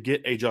Texas to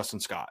get a Justin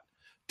Scott,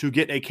 to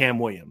get a Cam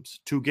Williams,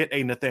 to get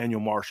a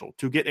Nathaniel Marshall,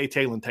 to get a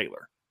Taylon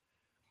Taylor.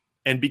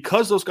 And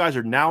because those guys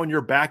are now in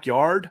your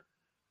backyard,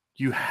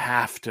 you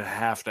have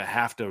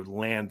to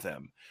land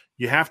them.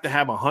 You have to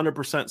have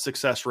 100%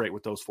 success rate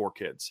with those 4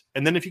 kids.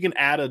 And then if you can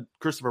add a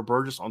Christopher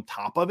Burgess on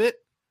top of it,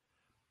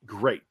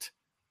 great.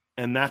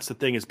 And that's the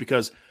thing, is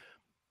because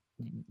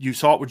you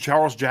saw it with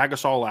Charles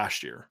Jagasaw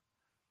last year.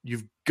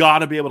 You've got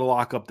to be able to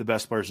lock up the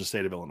best players in the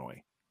state of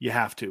Illinois. You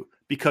have to,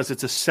 because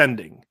it's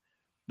ascending.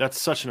 That's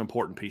such an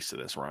important piece to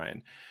this,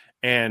 Ryan.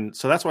 And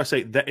so that's why I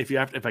say that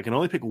if I can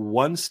only pick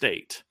one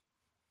state,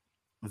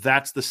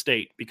 that's the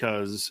state,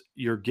 because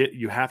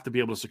you have to be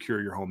able to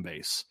secure your home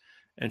base.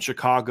 And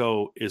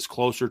Chicago is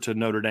closer to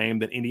Notre Dame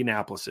than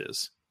Indianapolis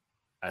is.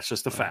 That's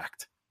just a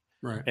fact.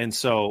 Right. And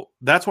so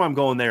that's why I'm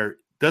going there.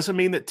 Doesn't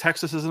mean that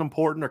Texas isn't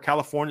important or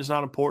California is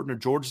not important or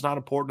Georgia's not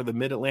important or the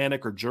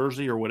Mid-Atlantic or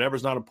Jersey or whatever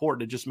is not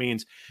important. It just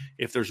means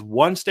if there's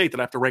one state that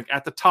I have to rank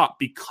at the top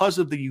because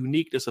of the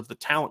uniqueness of the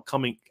talent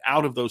coming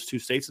out of those two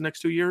states the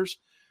next 2 years,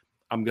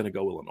 I'm going to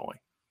go Illinois.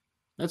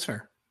 That's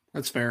fair.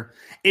 That's fair.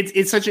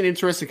 It's such an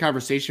interesting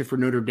conversation for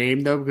Notre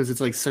Dame, though, because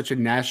it's like such a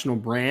national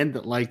brand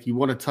that like you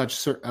want to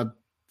touch a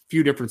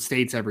few different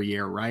states every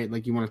year, right?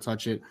 Like you want to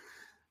touch it.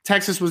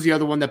 Texas was the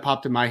other one that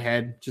popped in my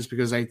head just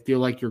because I feel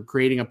like you're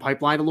creating a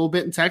pipeline a little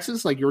bit in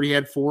Texas. Like you already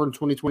had 4 in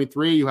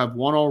 2023. You have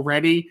 1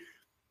 already.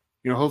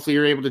 You know, hopefully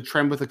you're able to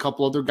trend with a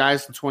couple other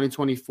guys in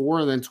 2024.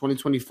 And then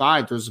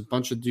 2025, there's a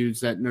bunch of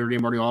dudes that Notre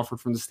Dame already offered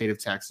from the state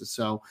of Texas.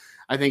 So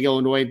I think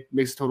Illinois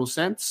makes total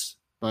sense.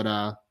 But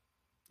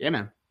yeah,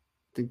 man.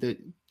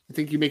 I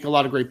think you make a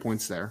lot of great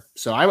points there.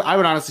 So I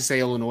would honestly say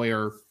Illinois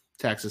or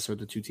Texas are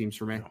the two teams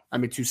for me. I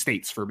mean, 2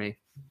 states for me.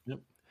 Yep.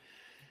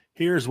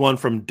 Here's one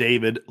from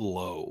David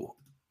Lowe.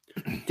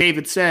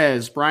 David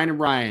says, Brian and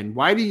Ryan,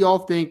 why do y'all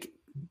think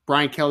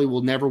Brian Kelly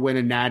will never win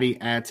a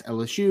natty at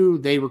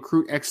LSU? They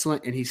recruit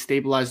excellent, and he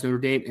stabilized Notre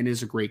Dame and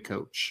is a great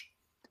coach.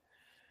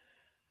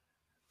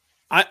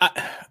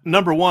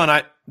 Number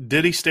one,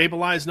 did he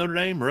stabilize Notre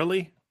Dame?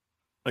 Really?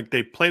 Like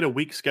they played a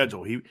weak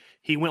schedule.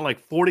 He went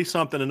like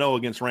 40-something-0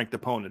 against ranked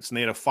opponents, and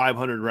they had a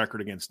 500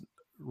 record against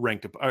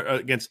unranked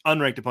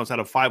opponents. Had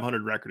a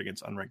 500 record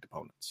against unranked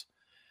opponents.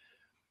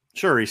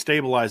 Sure, he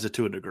stabilized it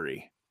to a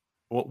degree.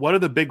 What are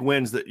the big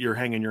wins that you're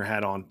hanging your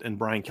hat on in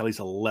Brian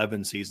Kelly's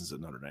 11 seasons at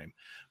Notre Dame?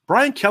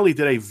 Brian Kelly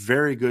did a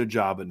very good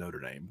job at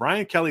Notre Dame.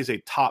 Brian Kelly's a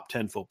top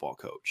 10 football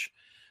coach,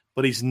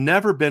 but he's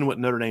never been what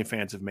Notre Dame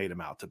fans have made him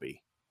out to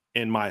be,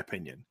 in my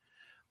opinion.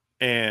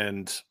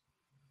 And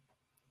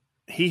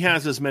he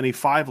has as many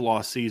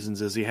 5-loss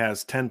seasons as he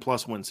has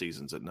 10-plus win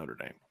seasons at Notre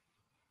Dame,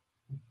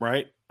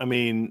 right? I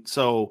mean,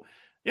 so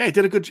yeah, he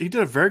did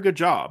a very good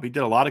job. He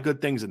did a lot of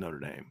good things at Notre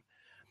Dame.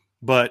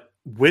 But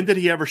when did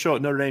he ever show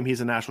at Notre Dame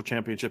he's a national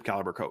championship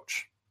caliber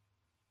coach?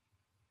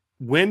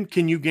 When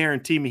can you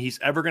guarantee me he's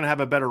ever going to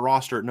have a better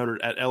roster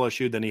at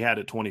LSU than he had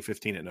at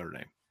 2015 at Notre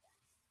Dame?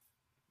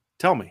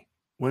 Tell me,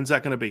 when's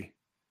that going to be?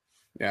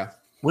 Yeah.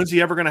 When's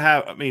he ever going to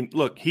have? I mean,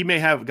 look, he may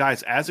have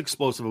guys as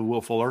explosive as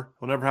Will Fuller.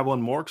 He'll never have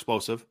one more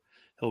explosive.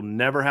 He'll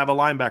never have a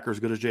linebacker as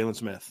good as Jalen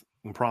Smith.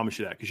 I can promise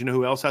you that. Because you know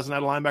who else hasn't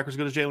had a linebacker as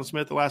good as Jalen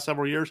Smith the last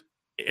several years?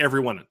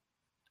 Everyone.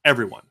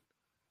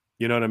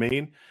 You know what I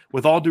mean?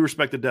 With all due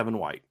respect to Devin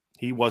White,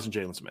 he wasn't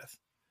Jalen Smith.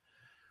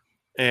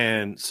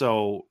 And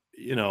so,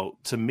 you know,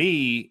 to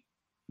me,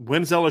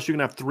 when's LSU going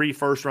to have 3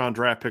 first-round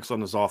draft picks on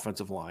this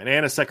offensive line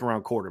and a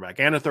second-round quarterback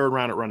and a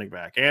third-round at running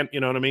back and,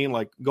 you know what I mean?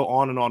 Like, go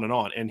on and on and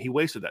on. And he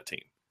wasted that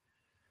team.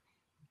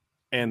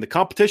 And the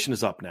competition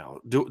is up now.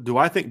 Do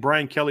I think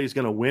Brian Kelly is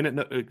going to win at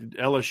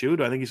LSU?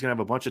 Do I think he's going to have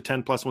a bunch of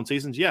 10-plus win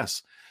seasons?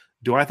 Yes.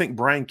 Do I think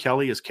Brian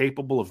Kelly is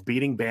capable of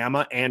beating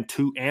Bama and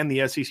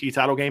the SEC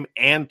title game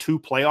and 2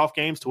 playoff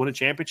games to win a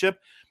championship?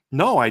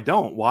 No, I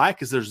don't. Why?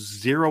 Because there's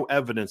zero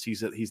evidence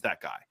he's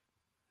that guy.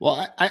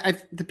 Well,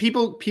 the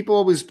people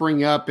always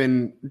bring up,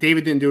 and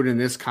David didn't do it in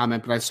this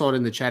comment, but I saw it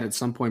in the chat at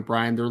some point,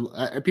 Brian.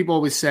 People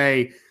always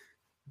say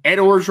Ed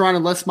Orgeron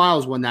and Les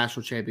Miles won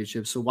national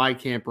championships, so why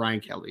can't Brian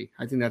Kelly?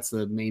 I think that's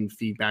the main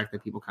feedback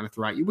that people kind of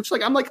throw at you, which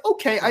I'm like,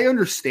 okay, I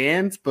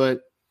understand,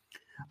 but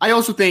I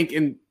also think,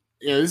 and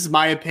you know, this is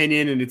my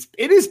opinion, and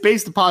it is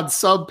based upon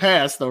sub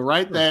pass, though,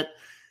 right? Sure. That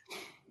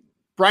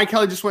Brian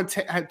Kelly just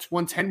had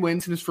won 10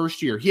 wins in his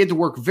first year. He had to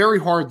work very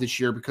hard this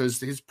year because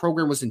his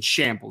program was in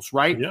shambles,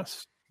 right?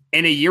 Yes.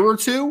 In a year or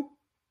two,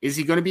 is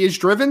he going to be as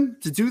driven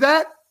to do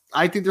that?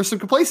 I think there's some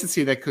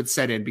complacency that could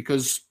set in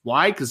because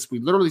why? Because we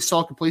literally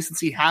saw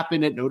complacency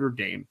happen at Notre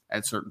Dame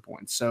at certain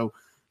points. So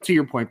to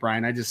your point,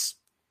 Brian,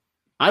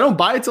 I don't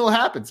buy it till it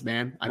happens,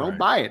 man. I don't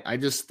buy it. I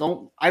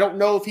don't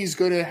know if he's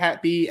going to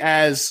be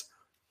as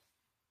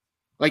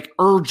like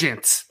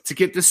urgent to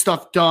get this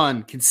stuff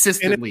done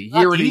consistently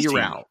year in and year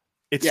out.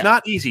 It's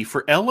not easy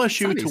for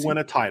LSU to win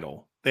a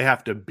title. They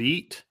have to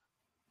beat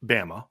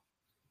Bama,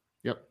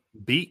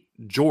 beat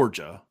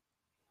Georgia,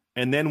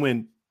 and then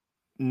win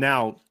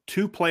now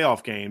 2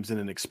 playoff games in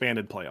an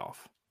expanded playoff.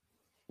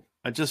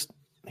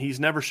 He's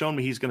never shown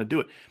me he's going to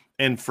do it.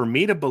 And for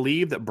me to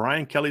believe that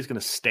Brian Kelly's going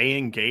to stay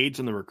engaged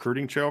on the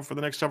recruiting trail for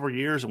the next several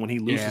years, and when he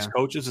loses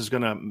coaches is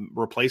going to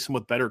replace him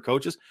with better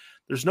coaches,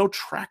 there's no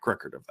track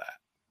record of that,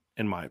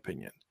 in my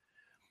opinion.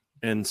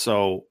 And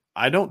so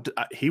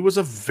he was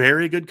a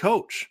very good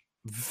coach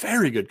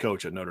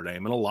at Notre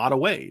Dame in a lot of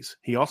ways.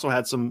 He also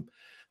had some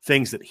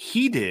things that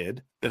he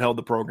did that held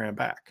the program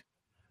back.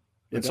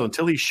 And so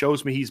until he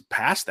shows me he's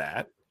past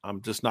that,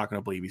 I'm just not going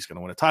to believe he's going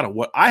to win a title.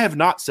 What I have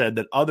not said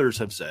that others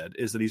have said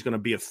is that he's going to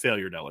be a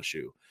failure at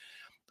LSU.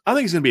 I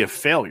think he's going to be a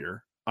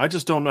failure. I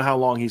just don't know how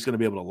long he's going to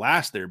be able to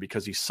last there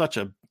because he's such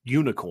a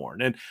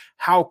unicorn. And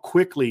how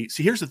quickly –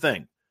 see, here's the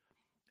thing.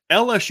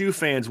 LSU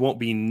fans won't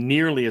be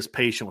nearly as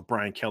patient with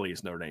Brian Kelly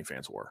as Notre Dame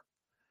fans were.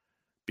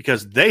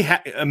 Because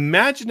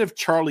imagine if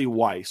Charlie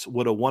Weiss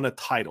would have won a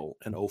title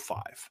in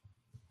 2005.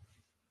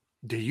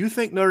 Do you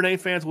think Notre Dame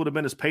fans would have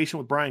been as patient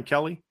with Brian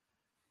Kelly?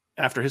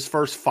 after his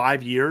first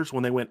 5 years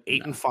when they went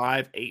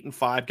 8-5,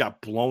 8-5,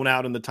 got blown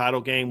out in the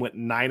title game, went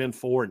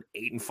 9-4 and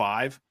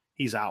 8-5.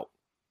 He's out.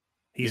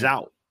 He's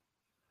out.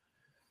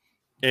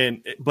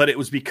 But it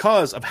was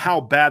because of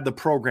how bad the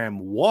program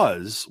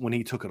was when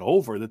he took it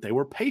over that they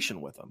were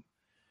patient with him.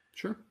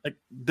 Sure. Like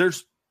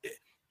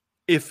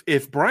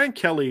if Brian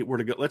Kelly were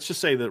to go, let's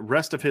just say the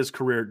rest of his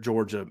career at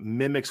Georgia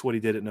mimics what he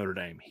did at Notre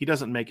Dame. He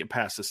doesn't make it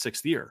past his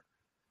 6th year.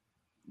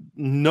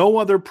 No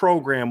other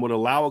program would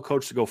allow a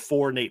coach to go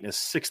 4-8 in his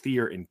 6th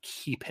year and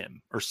keep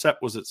him. Or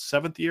was it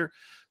 7th year?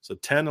 So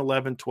 10,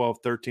 11, 12,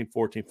 13,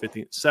 14,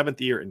 15, 7th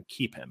year and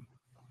keep him.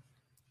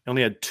 He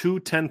only had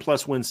 2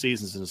 10-plus win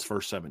seasons in his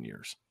first 7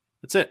 years.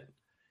 That's it.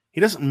 He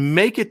doesn't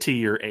make it to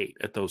year 8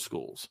 at those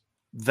schools.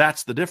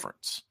 That's the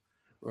difference.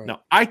 Right.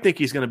 Now, I think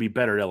he's going to be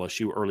better at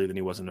LSU early than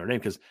he was in Notre Dame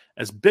because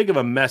as big of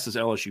a mess as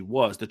LSU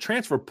was, the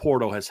transfer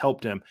portal has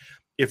helped him.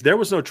 If there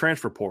was no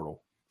transfer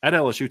portal, that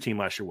LSU team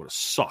last year would have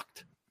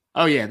sucked.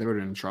 Oh, yeah, they would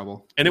have been in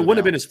trouble. And it wouldn't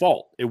have been his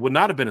fault. It would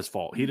not have been his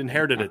fault. He'd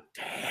inherited a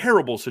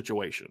terrible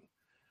situation.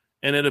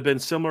 And it'd have been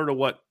similar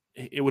to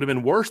it would have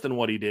been worse than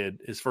what he did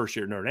his first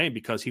year at Notre Dame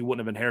because he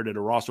wouldn't have inherited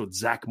a roster with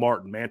Zach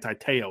Martin, Manti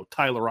Te'o,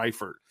 Tyler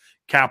Eifert,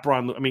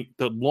 Capron. I mean,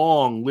 the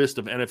long list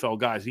of NFL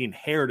guys he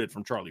inherited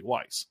from Charlie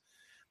Weiss.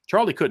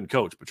 Charlie couldn't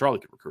coach, but Charlie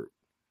could recruit.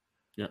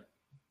 Yeah.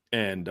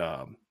 And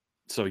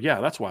so, yeah,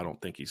 that's why I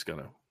don't think he's going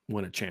to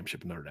win a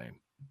championship in Notre Dame.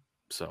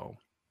 So,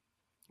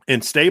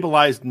 and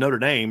stabilized Notre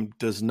Dame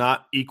does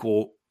not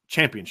equal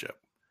championship.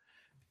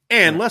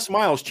 And Les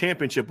Miles'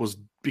 championship was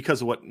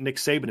because of what Nick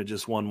Saban had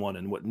just won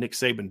and what Nick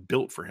Saban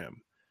built for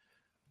him,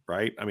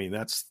 right? I mean,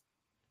 that's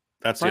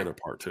the other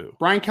part too.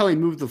 Brian Kelly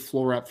moved the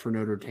floor up for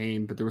Notre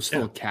Dame, but there was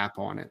still a cap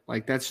on it.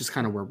 Like that's just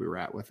kind of where we were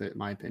at with it, in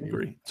my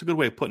opinion. It's a good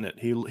way of putting it.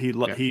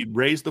 He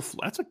raised the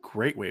floor. That's a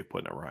great way of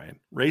putting it, Ryan.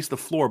 Raised the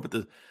floor, but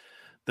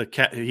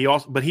he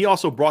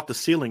also brought the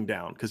ceiling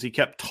down because he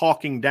kept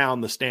talking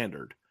down the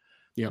standard.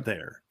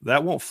 There.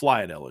 That won't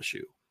fly at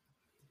LSU.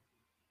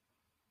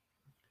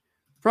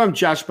 From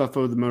Josh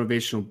Buffo, the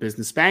motivational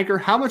business banker,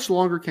 how much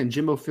longer can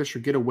Jimbo Fisher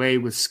get away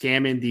with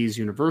scamming these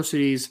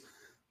universities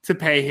to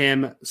pay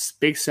him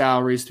big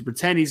salaries to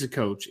pretend he's a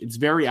coach? It's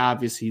very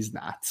obvious he's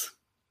not.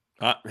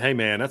 Hey,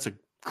 man, that's a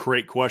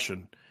great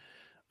question.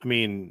 I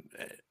mean,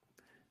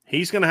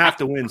 he's going to have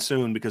to win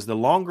soon because the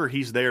longer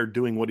he's there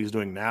doing what he's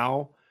doing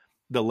now,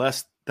 the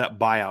less that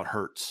buyout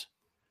hurts.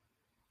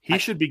 He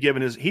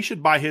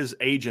should buy his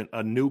agent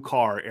a new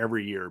car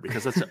every year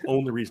because that's the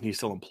only reason he's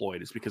still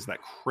employed is because of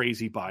that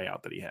crazy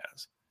buyout that he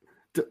has.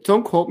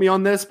 Don't quote me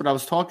on this, but I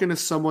was talking to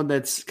someone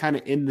that's kind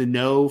of in the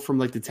know from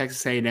like the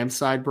Texas A&M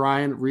side,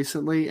 Brian,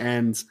 recently.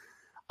 And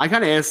I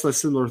kind of asked a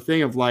similar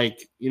thing of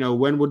like,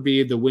 when would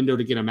be the window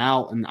to get him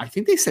out? And I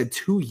think they said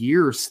 2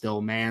 years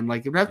still, man.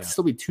 Like it would have to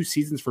still be 2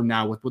 seasons from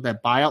now with what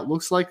that buyout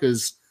looks like.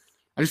 Cause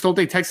I just don't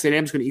think Texas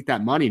A&M is going to eat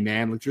that money,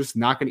 man. Like they're just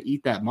not going to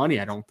eat that money.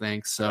 I don't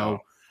think so. No.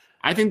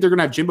 I think they're going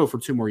to have Jimbo for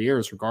 2 more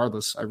years,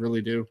 regardless. I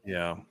really do.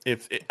 Yeah.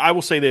 I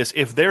will say this: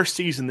 if their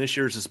season this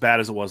year is as bad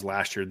as it was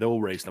last year, they'll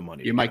raise the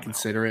money. You might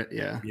consider it.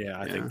 Yeah. Yeah,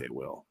 I think they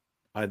will.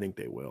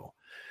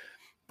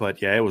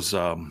 But yeah, it was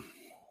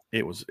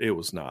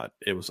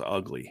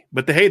ugly.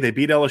 But they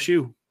beat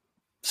LSU,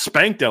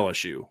 spanked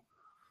LSU,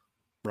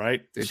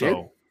 right? They did.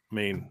 I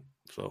mean,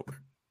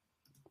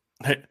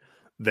 hey,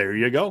 there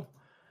you go.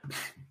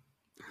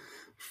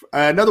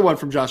 Another one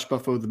from Josh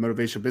Buffo, the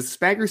motivational business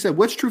banker, said,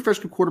 which true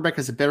freshman quarterback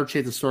has a better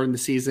chance of starting the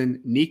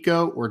season,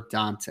 Nico or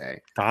Dante?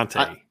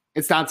 Dante.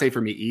 It's Dante for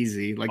me,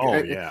 easy. Like,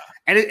 yeah.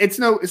 And it's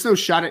no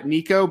shot at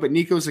Nico, but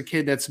Nico's a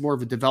kid that's more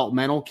of a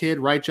developmental kid,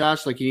 right,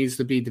 Josh? Like he needs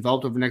to be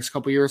developed over the next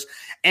couple of years.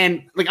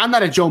 And like, I'm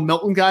not a Joe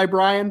Milton guy,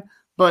 Brian,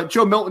 but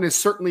Joe Milton is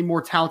certainly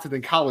more talented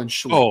than Colin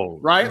Schley,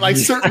 right? Like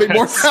certainly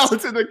more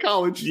talented than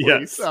Colin Schley.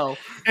 Yes. So,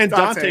 and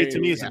Dante to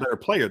me is a better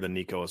player than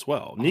Nico as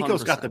well.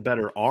 Nico's 100%. got the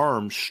better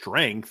arm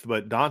strength,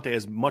 but Dante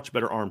has much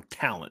better arm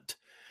talent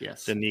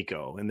than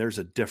Nico. And there's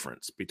a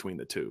difference between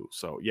the two.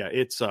 So yeah,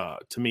 it's to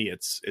me,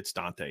 it's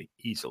Dante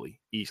easily.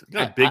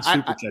 Got a big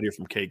super chat here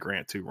from Kay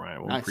Grant too,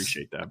 Ryan. We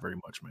appreciate that very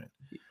much, man.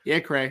 Yeah,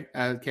 Craig.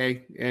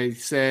 Okay. He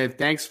said,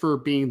 thanks for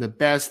being the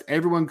best.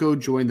 Everyone go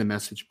join the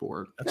message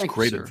board. That's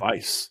great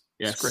advice.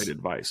 Yes. That's great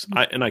advice.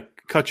 I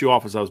cut you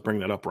off as I was bringing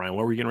that up, Ryan.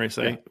 What were you getting ready to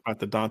say about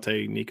the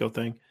Dante Nico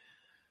thing?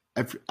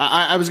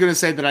 I was going to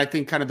say that I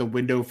think kind of the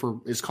window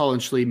is Colin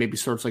Schley maybe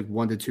starts like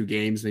 1 to 2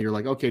 games, and you're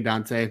like, okay,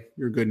 Dante,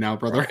 you're good now,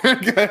 brother.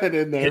 Get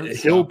in there.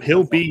 He'll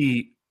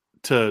be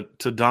to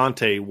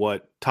Dante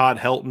what Todd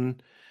Helton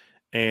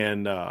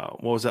and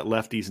what was that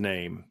lefty's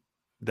name?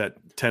 That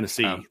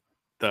Tennessee.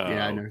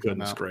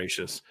 Goodness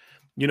gracious.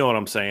 You know what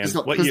I'm saying?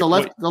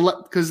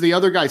 Because the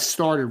other guy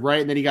started, right?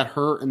 And then he got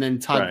hurt, and then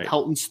Todd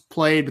Helton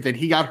played, but then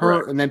he got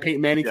hurt, and then Peyton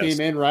Manning came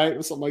in, right?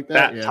 Or something like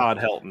that. Todd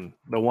Helton,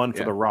 the one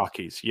for the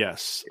Rockies.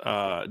 Yes.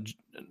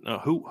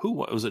 Who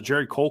was it?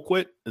 Jerry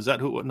Colquitt? Is that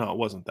who? No, it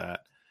wasn't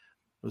that.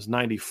 It was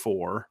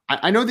 94.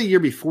 I know the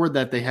year before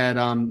that they had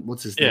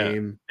what's his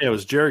name? Yeah, it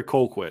was Jerry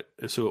Colquitt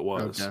is who it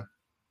was. Okay.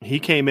 He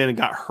came in and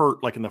got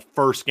hurt like in the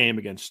first game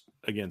against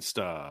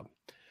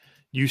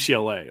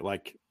UCLA,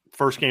 like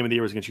first game of the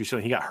year was against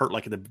UCLA. He got hurt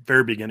like at the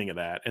very beginning of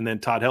that. And then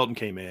Todd Helton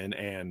came in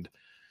and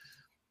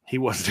he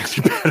wasn't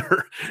any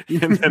better.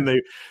 And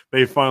then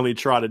they finally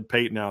trotted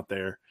Peyton out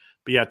there.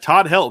 But yeah,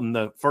 Todd Helton,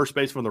 the first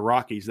baseman for the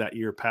Rockies that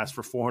year, passed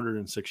for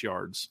 406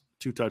 yards,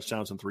 2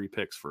 touchdowns and 3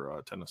 picks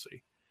for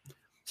Tennessee.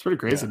 It's pretty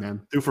crazy,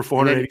 man. Threw for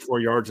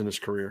 484 yards in his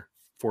career.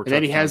 And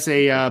then he has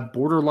a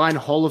borderline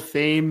Hall of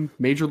Fame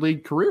Major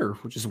League career,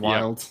 which is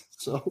wild.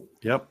 So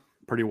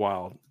pretty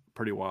wild.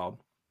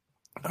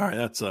 All right,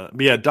 that's but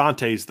yeah,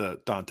 Dante's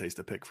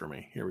the pick for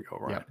me. Here we go,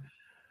 right?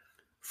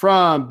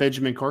 From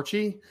Benjamin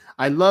Carchi,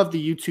 I love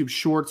the YouTube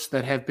shorts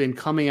that have been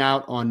coming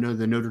out on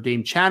the Notre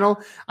Dame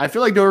channel. I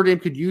feel like Notre Dame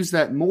could use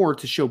that more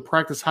to show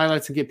practice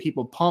highlights and get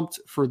people pumped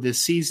for this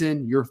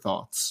season. Your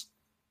thoughts?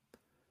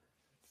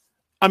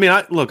 I mean,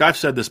 I've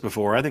said this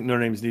before. I think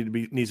Notre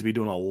Dame needs to be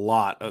doing a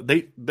lot.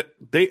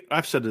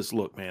 I've said this.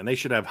 Look, man, they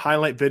should have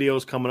highlight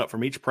videos coming up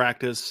from each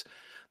practice.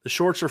 The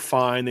shorts are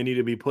fine. They need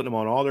to be putting them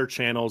on all their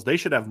channels. They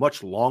should have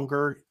much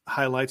longer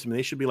highlights. I mean,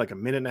 they should be like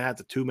 1.5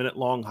 to 2 minute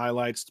long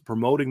highlights,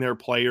 promoting their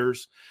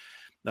players,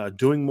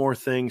 doing more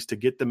things to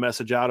get the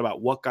message out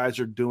about what guys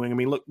are doing. I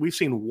mean, look, we've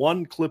seen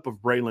one clip of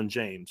Braylon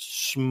James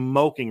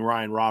smoking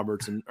Ryan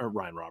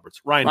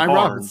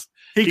Barnes.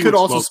 He could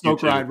also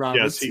smoke Ryan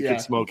Roberts. Yes, he could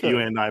smoke you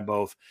and I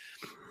both.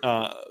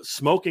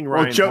 Smoking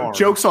Ryan Barnes.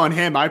 Joke's on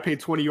him. I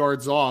paid 20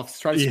 yards off.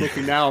 Try to smoke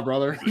me now,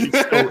 brother.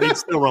 he'd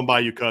still run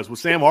by you, cuz. With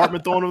Sam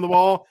Hartman throwing him the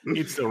ball,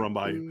 he'd still run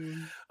by you.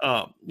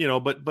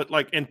 But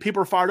like, and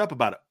people are fired up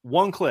about it.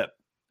 One clip,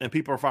 and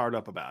people are fired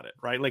up about it,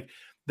 right? Like,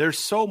 there's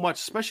so much,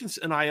 especially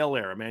in NIL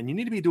era, man. You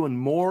need to be doing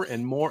more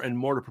and more and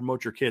more to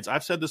promote your kids.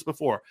 I've said this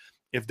before.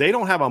 If they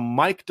don't have a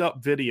mic'd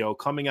up video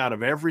coming out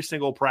of every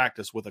single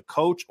practice with a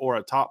coach or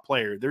a top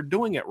player, they're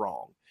doing it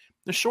wrong.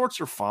 The shorts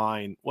are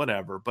fine,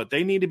 whatever, but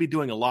they need to be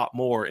doing a lot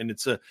more. And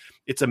it's a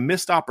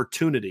missed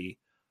opportunity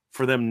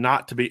for them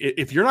not to be.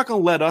 If you're not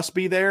going to let us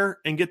be there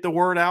and get the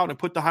word out and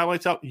put the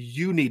highlights out,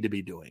 you need to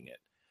be doing it.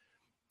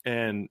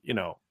 And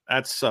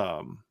that's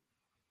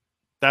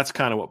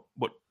kind of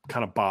what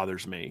kind of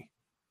bothers me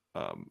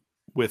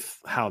with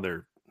how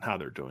they're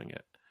doing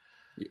it.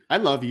 I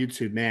love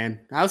YouTube, man.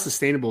 How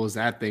sustainable is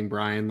that thing,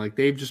 Brian? Like,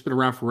 they've just been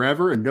around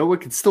forever, and no one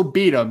can still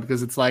beat them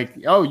because it's like,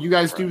 oh, you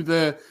guys do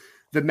the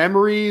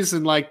memories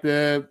and like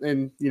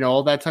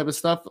all that type of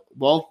stuff.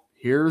 Well,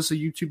 here's a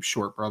YouTube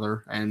short,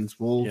 brother, and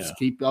we'll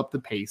keep up the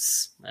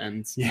pace.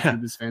 And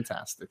YouTube is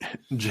fantastic.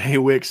 Jay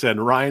Wick said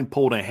Ryan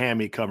pulled a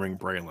hammy covering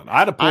Braylon.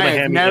 I'd have pulled a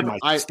hammy in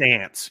my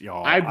stance,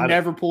 y'all. I've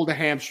never pulled a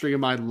hamstring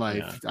in my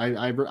life.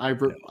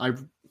 Yeah.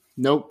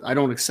 Nope, I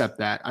don't accept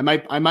that. I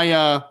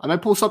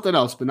might pull something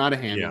else, but not a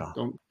hammy. Yeah.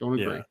 Don't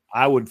agree. Yeah.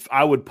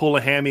 I would pull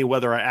a hammy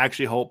whether I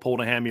actually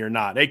pulled a hammy or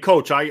not. Hey,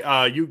 coach,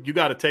 you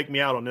got to take me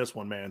out on this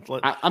one, man.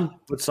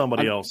 Put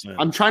somebody else in.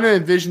 I'm trying to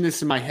envision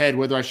this in my head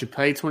whether I should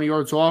play 20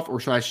 yards off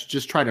or should I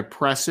just try to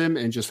press him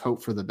and just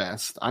hope for the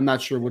best. I'm not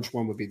sure which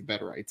one would be the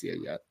better idea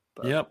yet.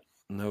 But. Yep,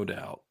 no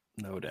doubt.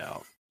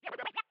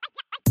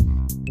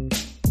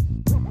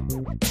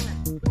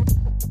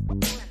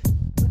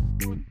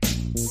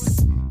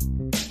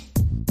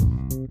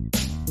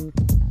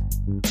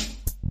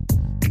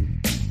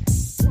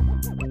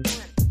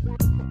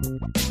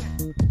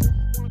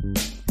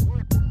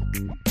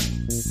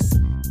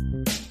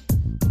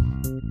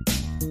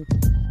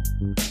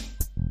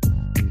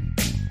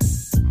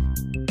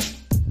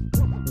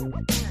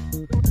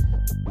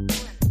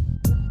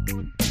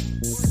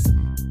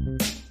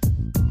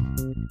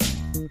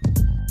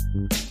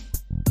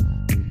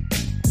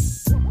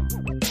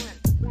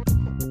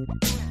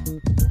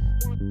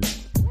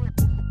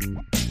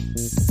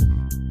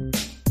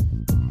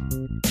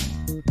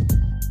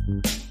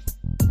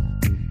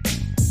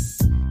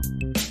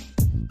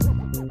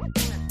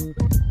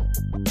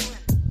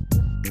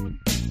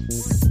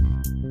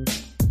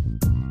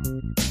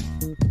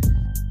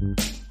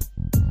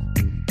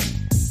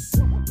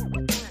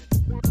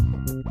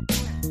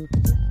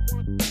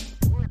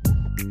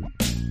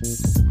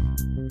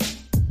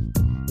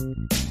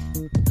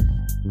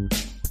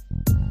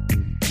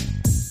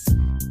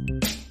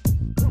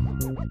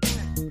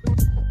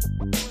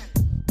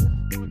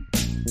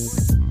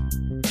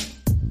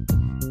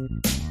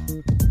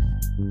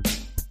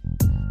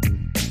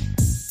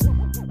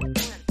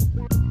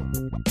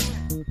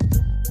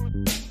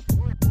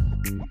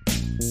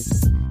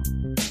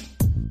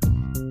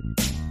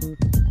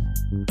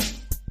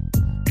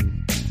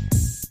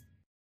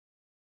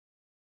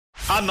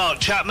 I'm Mark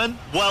Chapman.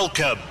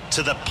 Welcome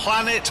to the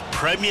Planet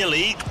Premier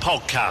League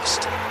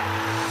podcast.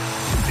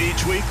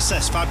 Each week,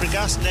 Cesc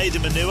Fabregas, Nader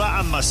Manua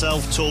and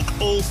myself talk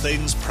all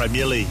things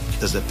Premier League.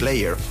 As a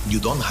player, you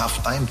don't have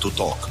time to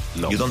talk.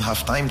 No. You don't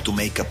have time to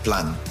make a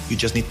plan. You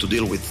just need to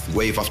deal with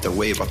wave after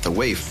wave after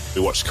wave.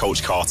 We watched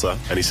Coach Carter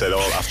and he said,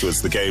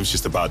 afterwards, the game's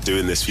just about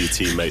doing this for your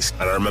teammates.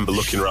 And I remember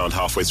looking around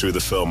halfway through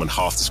the film and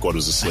half the squad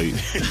was asleep.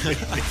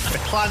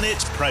 Planet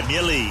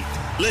Premier League.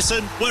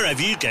 Listen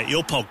wherever you get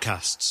your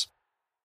podcasts.